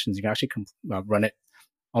Azure Functions, you can actually run it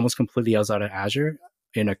almost completely outside of Azure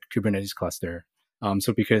in a Kubernetes cluster.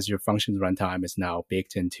 So because your functions runtime is now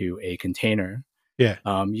baked into a container,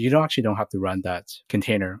 you don't have to run that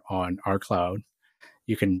container on our cloud.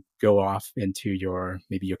 You can go off into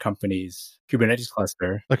maybe your company's Kubernetes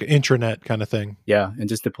cluster. Like an intranet kind of thing. Yeah, and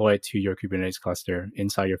just deploy it to your Kubernetes cluster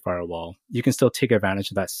inside your firewall. You can still take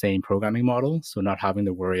advantage of that same programming model, so not having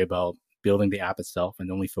to worry about building the app itself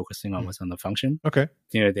and only focusing on what's on the function. Okay. At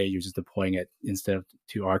the end of the day, you're just deploying it instead of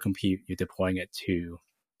to our compute, you're deploying it to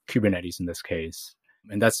Kubernetes in this case.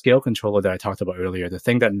 And that scale controller that I talked about earlier, the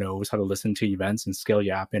thing that knows how to listen to events and scale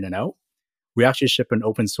your app in and out, we actually ship an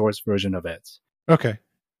open source version of it. Okay.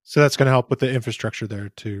 So that's going to help with the infrastructure there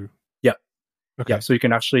too. Yeah. Okay. Yeah. So you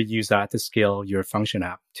can actually use that to scale your function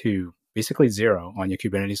app to basically 0 on your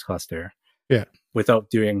Kubernetes cluster. Yeah.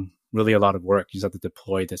 Without doing really a lot of work. You just have to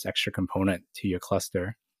deploy this extra component to your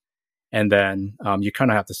cluster. And then you kind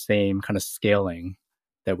of have the same kind of scaling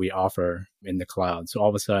that we offer in the cloud. So all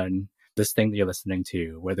of a sudden, this thing that you're listening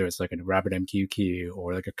to, whether it's like a RabbitMQ queue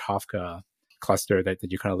or like a Kafka cluster that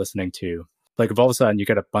you're kind of listening to, like if all of a sudden you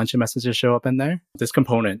get a bunch of messages show up in there, this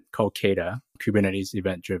component called Kata, Kubernetes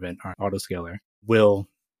Event-Driven Autoscaler, will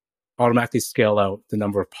automatically scale out the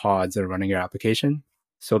number of pods that are running your application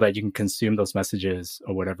so that you can consume those messages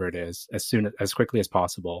or whatever it is as quickly as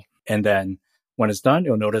possible. And then when it's done,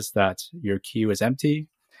 you'll notice that your queue is empty,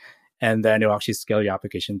 and then it'll actually scale your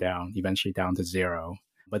application down, eventually down to 0.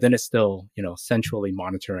 But then it's still, centrally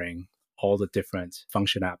monitoring all the different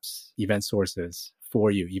function apps, event sources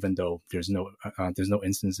for you, even though there's no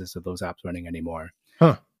instances of those apps running anymore.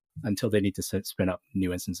 Huh. until they need to spin up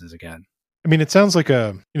new instances again. I mean, it sounds like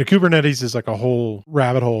Kubernetes is like a whole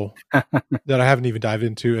rabbit hole that I haven't even dived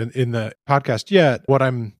into in the podcast yet. What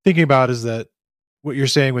I'm thinking about is that what you're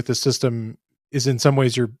saying with the system is in some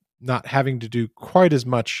ways you're not having to do quite as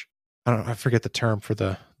much. I don't know, I forget the term for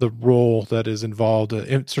the role that is involved,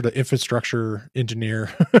 sort of infrastructure engineer.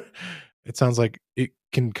 It sounds like it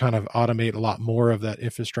can kind of automate a lot more of that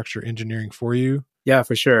infrastructure engineering for you. Yeah,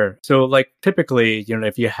 for sure. So like typically,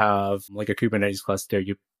 if you have like a Kubernetes cluster,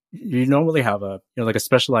 you normally have like a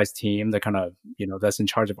specialized team that kind of, that's in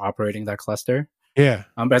charge of operating that cluster. Yeah.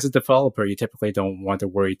 As a developer, you typically don't want to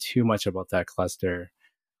worry too much about that cluster,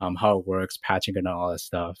 how it works, patching and all that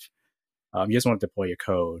stuff. You just want to deploy your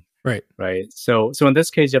code. Right. So in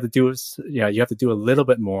this case, you have to do a little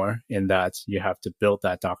bit more in that you have to build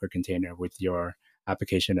that Docker container with your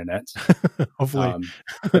application in it. Hopefully.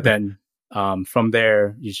 But then from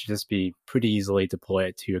there, you should just be pretty easily deploy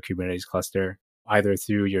it to your Kubernetes cluster, either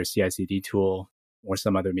through your CI/CD tool or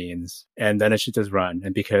some other means. And then it should just run.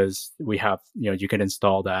 And because we have, you can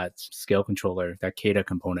install that scale controller, that Kata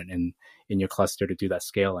component in your cluster to do that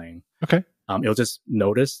scaling. Okay. It'll just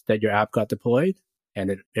notice that your app got deployed, and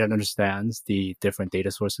it understands the different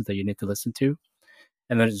data sources that you need to listen to.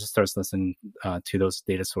 And then it just starts listening to those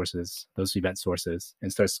data sources, those event sources,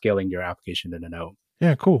 and starts scaling your application in and out.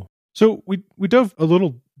 Yeah, cool. So we dove a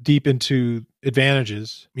little deep into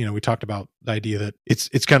advantages. We talked about the idea that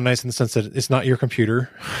it's kind of nice in the sense that it's not your computer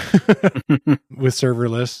with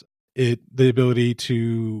serverless. The ability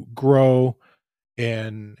to grow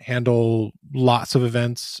and handle lots of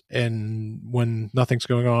events, and when nothing's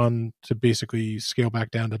going on, to basically scale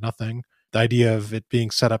back down to nothing. The idea of it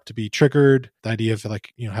being set up to be triggered, the idea of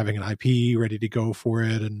like, having an IP ready to go for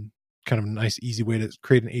it, and kind of a nice, easy way to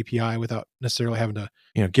create an API without necessarily having to,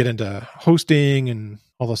 get into hosting and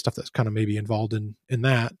all the stuff that's kind of maybe involved in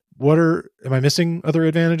that. Am I missing other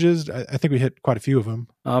advantages? I think we hit quite a few of them.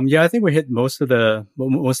 Yeah, I think we hit most of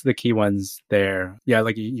the key ones there. Yeah,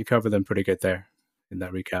 like you covered them pretty good there in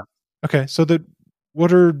that recap. Okay. So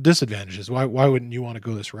what are disadvantages? Why wouldn't you want to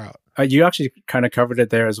go this route? You actually kind of covered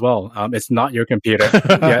it there as well. It's not your computer.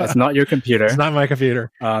 Yeah, it's not your computer. It's not my computer.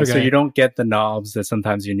 Okay. So you don't get the knobs that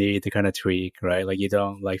sometimes you need to kind of tweak, right? Like you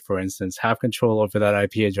don't, like, for instance, have control over that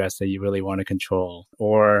IP address that you really want to control.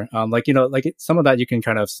 Or some of that you can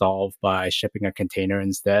kind of solve by shipping a container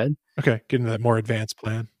instead. Okay. Getting that more advanced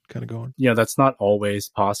plan kind of going. That's not always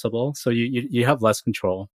possible. So you have less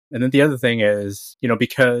control. And then the other thing is,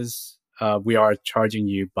 because we are charging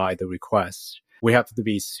you by the request, we have to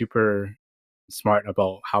be super smart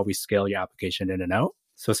about how we scale your application in and out.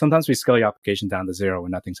 So sometimes we scale your application down to 0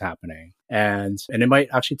 when nothing's happening. And it might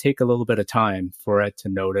actually take a little bit of time for it to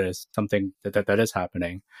notice something that is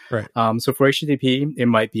happening. Right. So for HTTP, it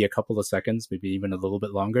might be a couple of seconds, maybe even a little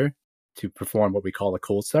bit longer, to perform what we call a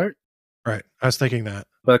cold start. Right. I was thinking that.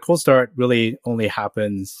 But a cold start really only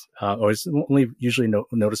happens, or is only usually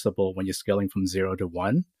noticeable when you're scaling from 0 to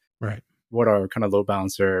 1. Right. What our kind of load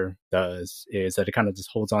balancer does is that it kind of just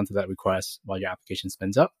holds on to that request while your application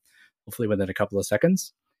spins up, hopefully within a couple of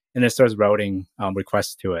seconds, and it starts routing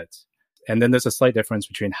requests to it. And then there's a slight difference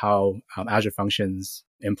between how Azure Functions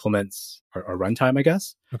implements our runtime, I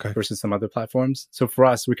guess, versus some other platforms. So for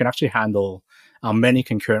us, we can actually handle many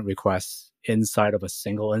concurrent requests inside of a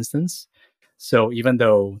single instance. So even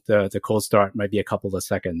though the cold start might be a couple of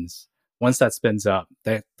seconds, once that spins up,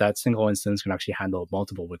 that single instance can actually handle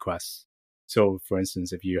multiple requests. So for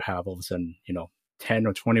instance, if you have all of a sudden, 10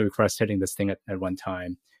 or 20 requests hitting this thing at one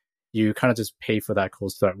time, you kind of just pay for that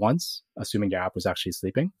cold start once, assuming your app was actually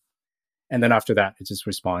sleeping. And then after that, it just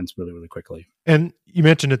responds really, really quickly. And you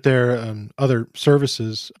mentioned it there, other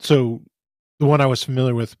services. So the one I was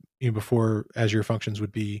familiar with before Azure Functions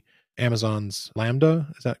would be Amazon's Lambda.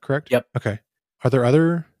 Is that correct? Yep. Okay. Are there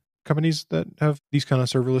other companies that have these kind of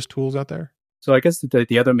serverless tools out there? So I guess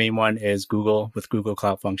the other main one is Google with Google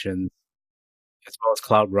Cloud Functions, as well as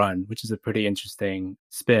Cloud Run, which is a pretty interesting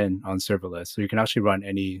spin on serverless. So you can actually run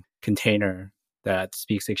any container that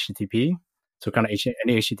speaks HTTP. So kind of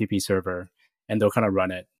any HTTP server, and they'll kind of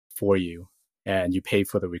run it for you. And you pay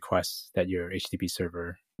for the requests that your HTTP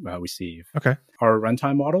server receive. Okay. Our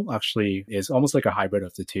runtime model actually is almost like a hybrid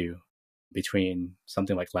of the two, between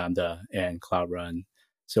something like Lambda and Cloud Run.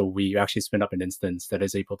 So we actually spin up an instance that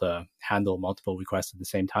is able to handle multiple requests at the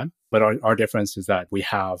same time. But our difference is that we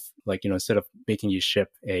have, instead of making you ship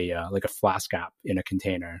a Flask app in a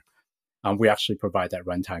container, we actually provide that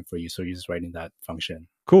runtime for you. So you're just writing that function.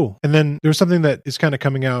 Cool. And then there's something that is kind of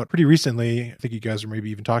coming out pretty recently. I think you guys are maybe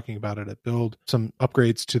even talking about it at Build, some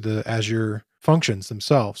upgrades to the Azure functions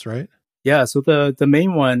themselves, right? Yeah. So the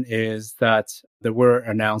main one is that that we're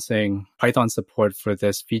announcing Python support for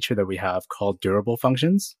this feature that we have called durable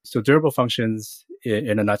functions. So durable functions,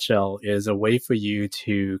 in a nutshell, is a way for you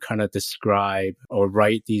to kind of describe or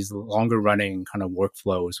write these longer running kind of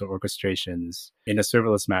workflows or orchestrations in a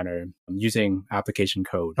serverless manner using application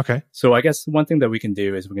code. Okay. So I guess one thing that we can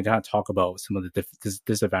do is we can kind of talk about some of the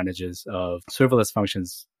disadvantages of serverless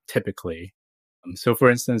functions typically. So for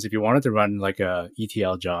instance, if you wanted to run like a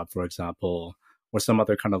ETL job, for example, or some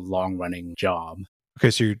other kind of long running job.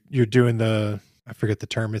 Okay, so you're doing I forget the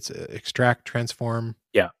term, it's extract, transform,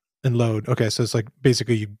 Yeah, and load. Okay, so it's like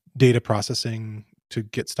basically data processing to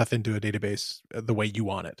get stuff into a database the way you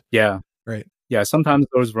want it. Yeah. Right. Yeah, sometimes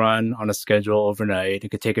those run on a schedule overnight. It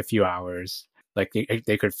could take a few hours. Like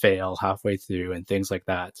they could fail halfway through and things like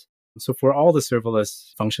that. So for all the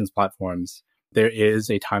serverless functions platforms, there is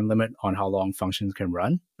a time limit on how long functions can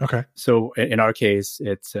run. Okay. So in our case,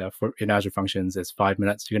 it's in Azure Functions, it's 5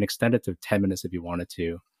 minutes. You can extend it to 10 minutes if you wanted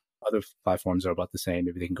to. Other platforms are about the same.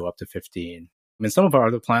 Maybe they can go up to 15. I mean, some of our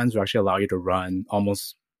other plans will actually allow you to run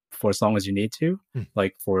almost for as long as you need to.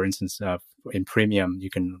 Like, for instance, in Premium, you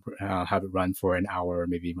can have it run for an hour or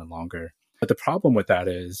maybe even longer. But the problem with that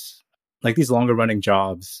is, like, these longer running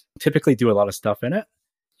jobs typically do a lot of stuff in it.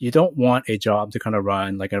 You don't want a job to kind of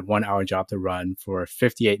run, like a 1 hour job to run for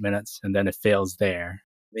 58 minutes and then it fails there.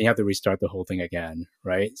 Then you have to restart the whole thing again,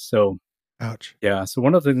 right? So, ouch. Yeah. So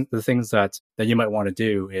one of the things that you might want to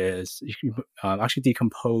do is you actually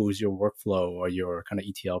decompose your workflow or your kind of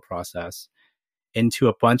ETL process into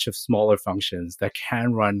a bunch of smaller functions that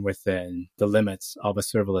can run within the limits of a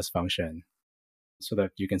serverless function. So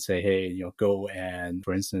that you can say, hey, go and,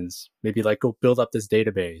 for instance, maybe like go build up this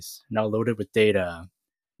database, now load it with data,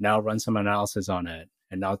 now run some analysis on it,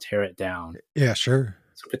 and now tear it down. Yeah, sure.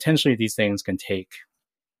 So potentially these things can take,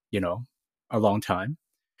 a long time,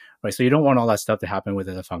 right? So you don't want all that stuff to happen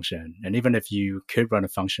within a function. And even if you could run a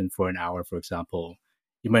function for an hour, for example,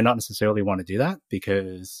 you might not necessarily want to do that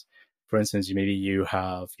because, for instance, maybe you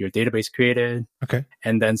have your database created, okay,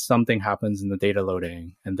 and then something happens in the data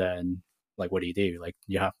loading, and then like, what do you do? Like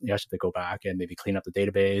you have to go back and maybe clean up the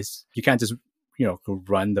database. You can't just, go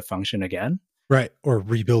run the function again. Right. Or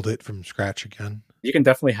rebuild it from scratch again. You can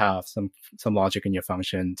definitely have some logic in your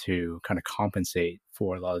function to kind of compensate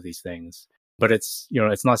for a lot of these things, but it's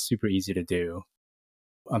not super easy to do.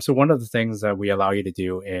 So one of the things that we allow you to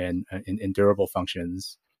do in durable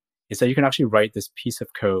functions is that you can actually write this piece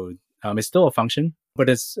of code. It's still a function, but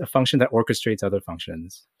it's a function that orchestrates other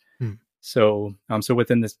functions. So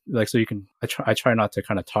within this, like, so you can, I try not to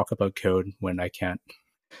kind of talk about code when I can't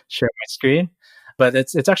share my screen, but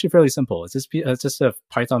it's actually fairly simple. It's just a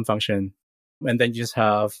Python function, and then you just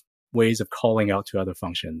have ways of calling out to other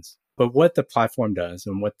functions. But what the platform does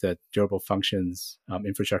and what the durable functions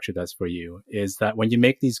infrastructure does for you is that when you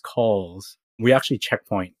make these calls, we actually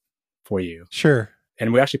checkpoint for you. Sure.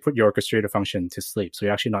 And we actually put your orchestrator function to sleep. So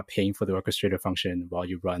you're actually not paying for the orchestrator function while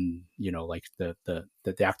you run, like the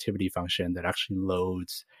activity function that actually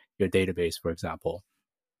loads your database, for example.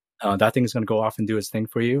 That thing is going to go off and do its thing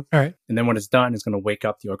for you. All right. And then when it's done, it's going to wake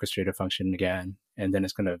up the orchestrator function again. And then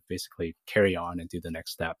it's going to basically carry on and do the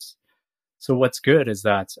next steps. So what's good is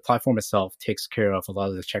that the platform itself takes care of a lot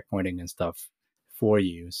of the checkpointing and stuff for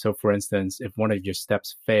you. So for instance, if one of your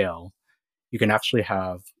steps fail, you can actually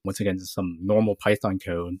have, once again, some normal Python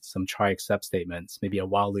code, some try except statements, maybe a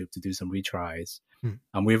while loop to do some retries.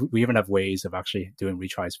 We even have ways of actually doing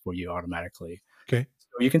retries for you automatically. Okay.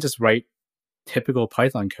 So you can just write typical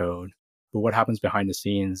Python code, but what happens behind the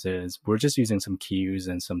scenes is we're just using some queues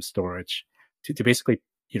and some storage to basically,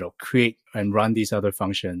 create and run these other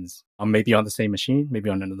functions, maybe on the same machine, maybe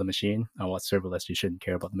on another machine. What's serverless? You shouldn't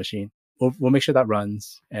care about the machine. We'll make sure that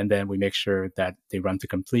runs, and then we make sure that they run to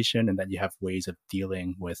completion, and that you have ways of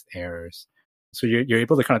dealing with errors. So you're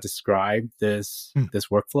able to kind of describe this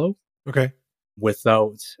workflow, okay,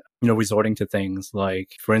 without resorting to things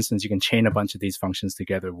like, for instance, you can chain a bunch of these functions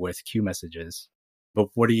together with queue messages. But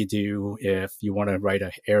what do you do if you want to write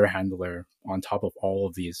an error handler on top of all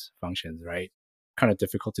of these functions, right? Kind of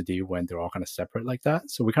difficult to do when they're all kind of separate like that.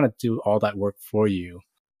 So we kind of do all that work for you.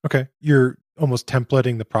 Okay. You're almost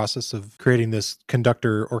templating the process of creating this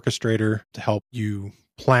conductor orchestrator to help you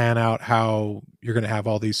plan out how you're going to have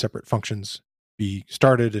all these separate functions be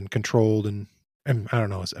started and controlled. And I don't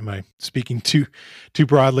know, am I speaking too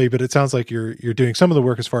broadly? But it sounds like you're doing some of the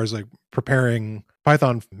work as far as like preparing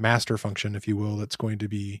Python master function, if you will, that's going to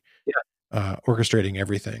be orchestrating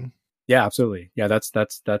everything. Yeah, absolutely. Yeah,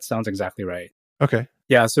 that sounds exactly right. Okay.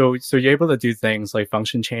 Yeah, so you're able to do things like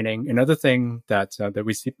function chaining. Another thing that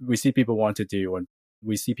we see people want to do, and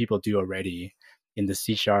we see people do already, in the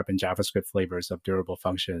C# and JavaScript flavors of durable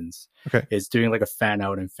functions Okay. is doing like a fan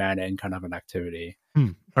out and fan in kind of an activity.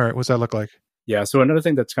 All right. What's that look like? Yeah. So another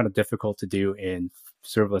thing that's kind of difficult to do in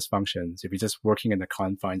serverless functions, if you're just working in the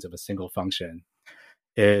confines of a single function,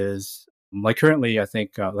 is like currently, I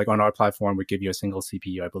think like on our platform, we give you a single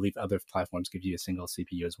CPU. I believe other platforms give you a single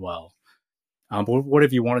CPU as well. But what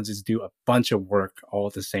if you want to just do a bunch of work all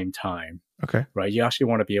at the same time? Okay. Right? You actually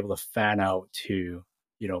want to be able to fan out to,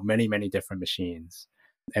 many, many different machines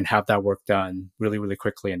and have that work done really, really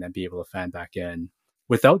quickly and then be able to fan back in.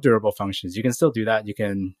 Without durable functions, you can still do that. You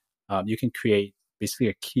can create basically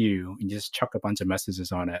a queue and you just chuck a bunch of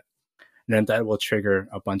messages on it. And then that will trigger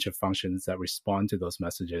a bunch of functions that respond to those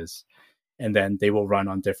messages. And then they will run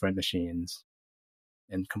on different machines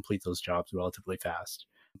and complete those jobs relatively fast.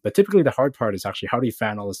 But typically the hard part is actually how do you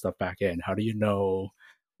fan all this stuff back in? How do you know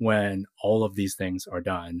when all of these things are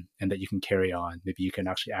done and that you can carry on? Maybe you can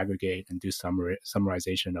actually aggregate and do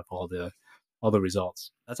summarization of all the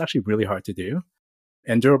results. That's actually really hard to do.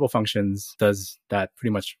 And durable functions does that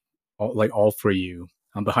pretty much all for you.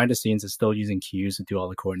 Behind the scenes, it's still using queues to do all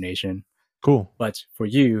the coordination. Cool. But for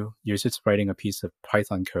you, you're just writing a piece of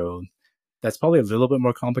Python code that's probably a little bit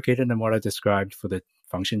more complicated than what I described for the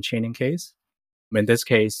function chaining case. In this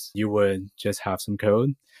case, you would just have some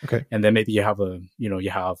code. Okay. And then maybe you have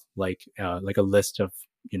like a list of,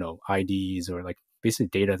 IDs or like basically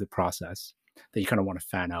data to process that you kind of want to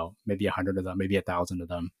fan out, maybe 100 of them, maybe 1,000 of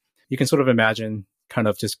them. You can sort of imagine kind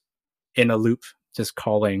of just in a loop, just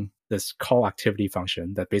calling this call activity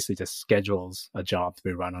function that basically just schedules a job to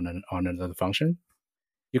be run on another function.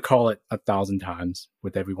 You call it 1,000 times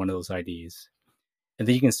with every one of those IDs. And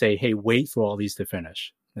then you can say, hey, wait for all these to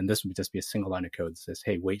finish. And this would just be a single line of code that says,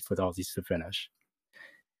 hey, wait for all these to finish.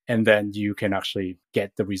 And then you can actually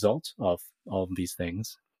get the result of all of these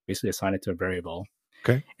things, basically assign it to a variable.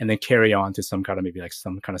 Okay. And then carry on to some kind of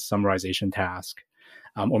summarization task.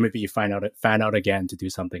 Or maybe you fan out again to do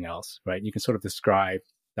something else, right? You can sort of describe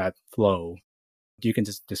that flow. You can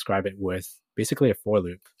just describe it with basically a for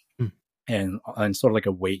loop and sort of like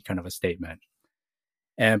a wait kind of a statement.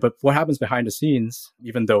 But what happens behind the scenes,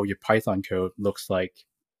 even though your Python code looks like,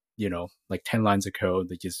 like 10 lines of code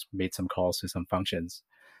that just made some calls to some functions,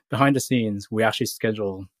 behind the scenes, we actually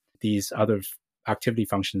schedule these other activity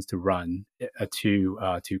functions to run to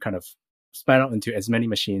kind of span out into as many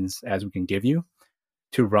machines as we can give you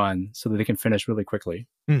to run so that they can finish really quickly.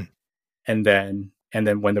 And then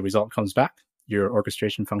when the result comes back, your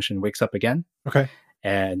orchestration function wakes up again. Okay.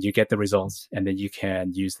 And you get the results, and then you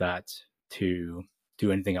can use that to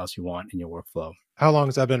do anything else you want in your workflow. How long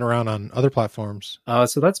has that been around on other platforms?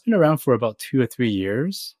 So that's been around for about 2 or 3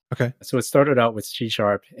 years. Okay. So it started out with C#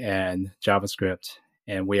 and JavaScript,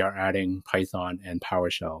 and we are adding Python and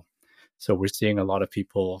PowerShell. So we're seeing a lot of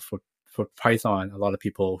people for Python, a lot of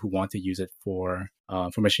people who want to use it for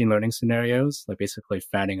machine learning scenarios, like basically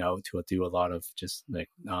fanning out to do a lot of just like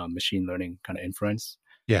machine learning kind of inference.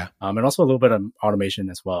 Yeah. And also a little bit of automation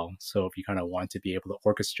as well. So if you kind of want to be able to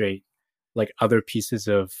orchestrate like other pieces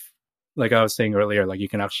of, like I was saying earlier, like you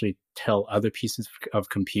can actually tell other pieces of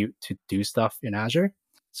compute to do stuff in Azure.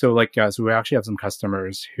 So so we actually have some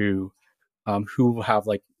customers who have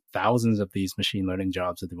like thousands of these machine learning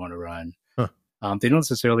jobs that they want to run. Huh. They don't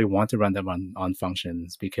necessarily want to run them on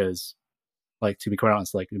functions because, like, to be quite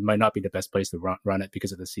honest, like it might not be the best place to run it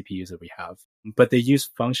because of the CPUs that we have. But they use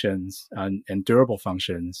functions and durable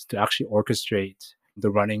functions to actually orchestrate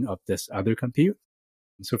the running of this other compute.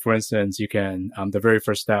 So for instance, you can, the very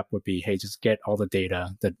first step would be, hey, just get all the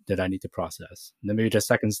data that I need to process. And then maybe the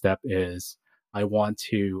second step is I want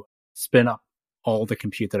to spin up all the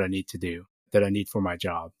compute that I need for my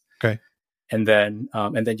job. Okay. And then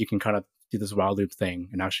you can kind of do this while loop thing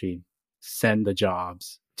and actually send the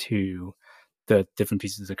jobs to the different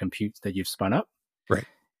pieces of compute that you've spun up. Right.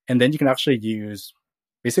 And then you can actually use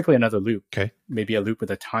basically another loop, okay, maybe a loop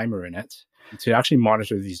with a timer in it, to actually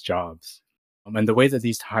monitor these jobs. And the way that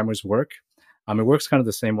these timers work, it works kind of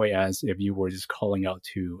the same way as if you were just calling out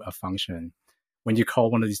to a function. When you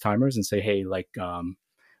call one of these timers and say, hey,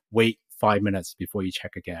 wait 5 minutes before you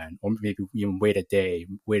check again, or maybe even wait a day,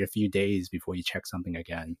 wait a few days before you check something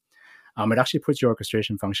again, it actually puts your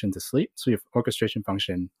orchestration function to sleep. So your orchestration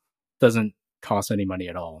function doesn't cost any money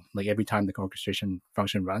at all. Like every time the orchestration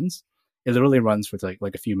function runs, it literally runs for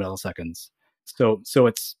like a few milliseconds. So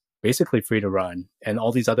it's basically free to run. And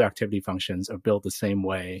all these other activity functions are built the same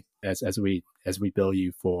way as we bill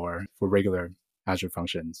you for regular Azure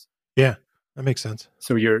functions. Yeah, that makes sense.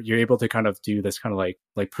 So you're able to kind of do this kind of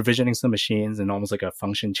like provisioning some machines and almost like a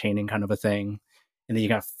function chaining kind of a thing. And then you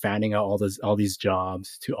got fanning out all these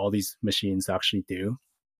jobs to all these machines to actually do.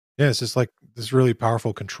 Yeah, it's just like this really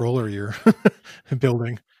powerful controller you're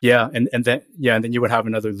building. Yeah, and then you would have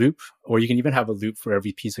another loop, or you can even have a loop for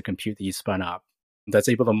every piece of compute that you spun up that's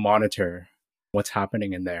able to monitor what's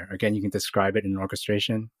happening in there. Again, you can describe it in an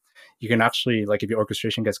orchestration. You can actually, like if your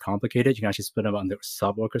orchestration gets complicated, you can actually split them on the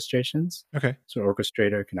sub-orchestrations. Okay. So an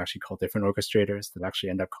orchestrator can actually call different orchestrators that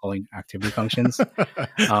actually end up calling activity functions.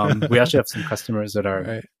 We actually have some customers that are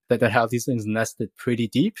Right. that have these things nested pretty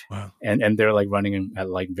deep. Wow. And they're like running at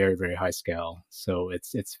like very, very high scale. So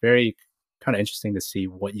it's very kind of interesting to see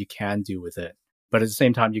what you can do with it. But at the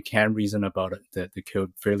same time, you can reason about it, the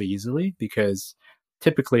code fairly easily, because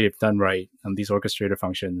typically, if done right, these orchestrator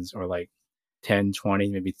functions are like 10, 20,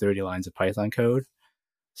 maybe 30 lines of Python code.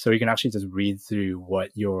 So you can actually just read through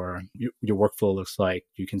what your workflow looks like.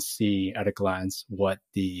 You can see at a glance what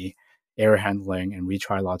the error handling and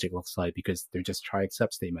retry logic looks like, because they're just try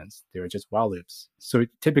except statements. They're just while loops. So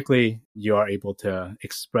typically, you are able to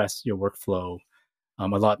express your workflow a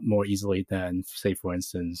lot more easily than, say, for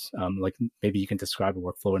instance, like maybe you can describe a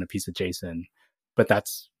workflow in a piece of JSON, but that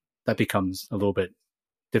becomes a little bit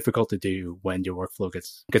difficult to do when your workflow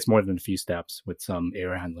gets more than a few steps with some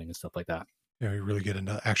error handling and stuff like that. Yeah, you really get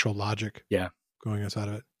into actual logic. Yeah. Going inside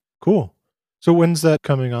of it. Cool. So when's that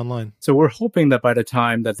coming online? So we're hoping that by the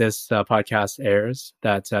time that this podcast airs,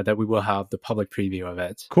 that we will have the public preview of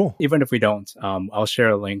it. Cool. Even if we don't, I'll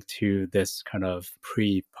share a link to this kind of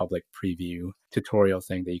pre-public preview tutorial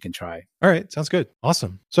thing that you can try. All right. Sounds good.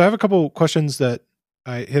 Awesome. So I have a couple questions that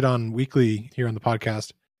I hit on weekly here on the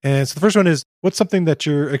podcast. And so the first one is, what's something that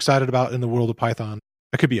you're excited about in the world of Python?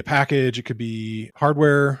 It could be a package, it could be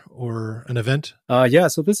hardware or an event. Yeah,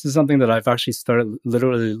 so this is something that I've actually started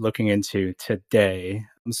literally looking into today.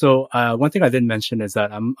 So one thing I didn't mention is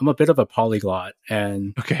that I'm a bit of a polyglot,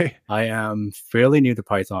 and okay, I am fairly new to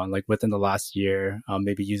Python, like within the last year,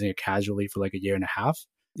 maybe using it casually for like a year and a half.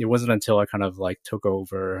 It wasn't until I kind of like took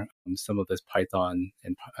over some of this Python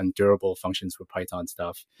and durable functions for Python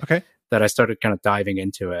stuff that I started kind of diving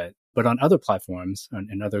into it. But on other platforms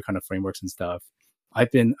and other kind of frameworks and stuff,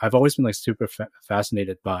 I've always been like super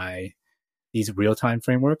fascinated by these real-time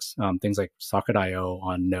frameworks, things like Socket.io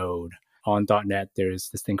on Node. On .NET, there's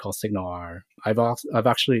this thing called SignalR. I've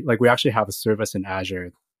actually, like, we actually have a service in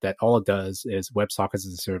Azure that all it does is WebSockets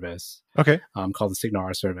as a service. Called the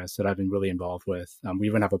SignalR service that I've been really involved with. We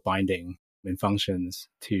even have a binding in functions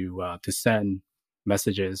to send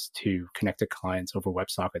messages to connected clients over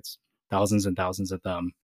WebSockets, thousands and thousands of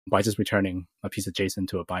them, by just returning a piece of JSON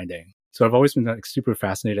to a binding. So I've always been like super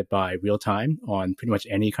fascinated by real time on pretty much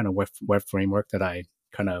any kind of web framework that I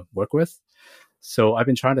kind of work with. So I've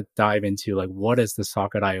been trying to dive into like, what is the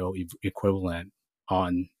Socket.io equivalent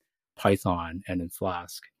on Python and in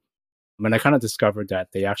Flask? And I kind of discovered that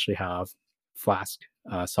they actually have Flask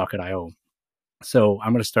Socket.io. So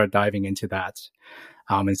I'm going to start diving into that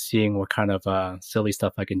and seeing what kind of silly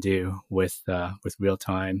stuff I can do with real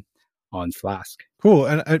time on Flask. Cool.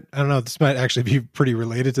 And I don't know, this might actually be pretty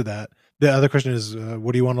related to that. The other question is,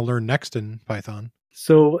 what do you want to learn next in Python?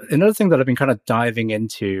 So another thing that I've been kind of diving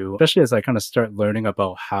into, especially as I kind of start learning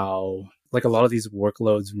about how like a lot of these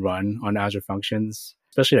workloads run on Azure Functions,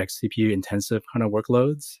 especially like CPU intensive kind of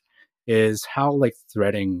workloads, is how like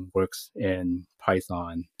threading works in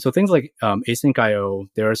Python. So things like async.io,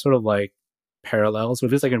 there are sort of like parallels, or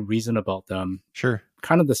at least I can reason about them. Sure.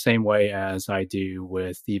 Kind of the same way as I do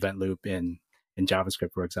with the event loop in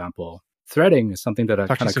JavaScript, for example. Threading is something that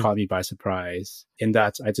kind of caught me by surprise, in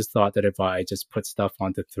that I just thought that if I just put stuff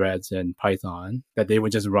onto threads in Python, that they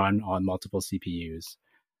would just run on multiple CPUs.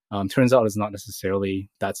 Turns out it's not necessarily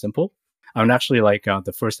that simple. And actually, like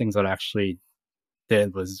the first things that I actually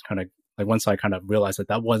did was kind of like, once I kind of realized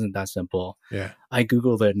that wasn't that simple, I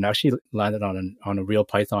Googled it and actually landed on a real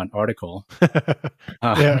Python article.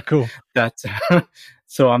 Cool.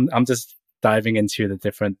 So I'm just diving into the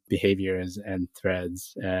different behaviors and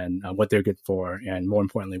threads and what they're good for, and more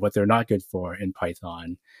importantly, what they're not good for in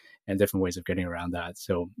Python, and different ways of getting around that.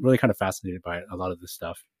 So really kind of fascinated by a lot of this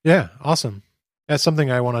stuff. Yeah, awesome. That's something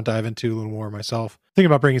I want to dive into a little more myself. Thinking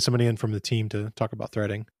about bringing somebody in from the team to talk about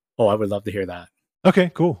threading. Oh, I would love to hear that. Okay,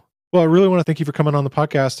 cool. Well, I really want to thank you for coming on the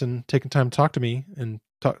podcast and taking time to talk to me and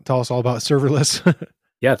tell us all about serverless.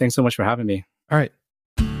 Yeah, thanks so much for having me. All right.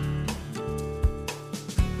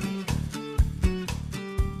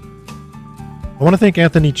 I want to thank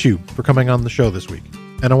Anthony Chu for coming on the show this week.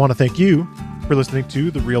 And I want to thank you for listening to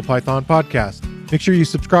the Real Python Podcast. Make sure you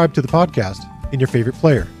subscribe to the podcast in your favorite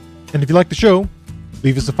player. And if you like the show,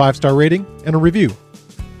 leave us a 5-star rating and a review.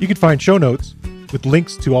 You can find show notes with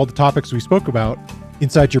links to all the topics we spoke about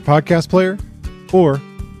inside your podcast player or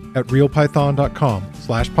at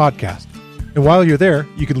realpython.com/podcast. And while you're there,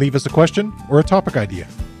 you can leave us a question or a topic idea.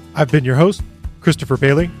 I've been your host, Christopher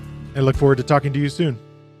Bailey, and look forward to talking to you soon.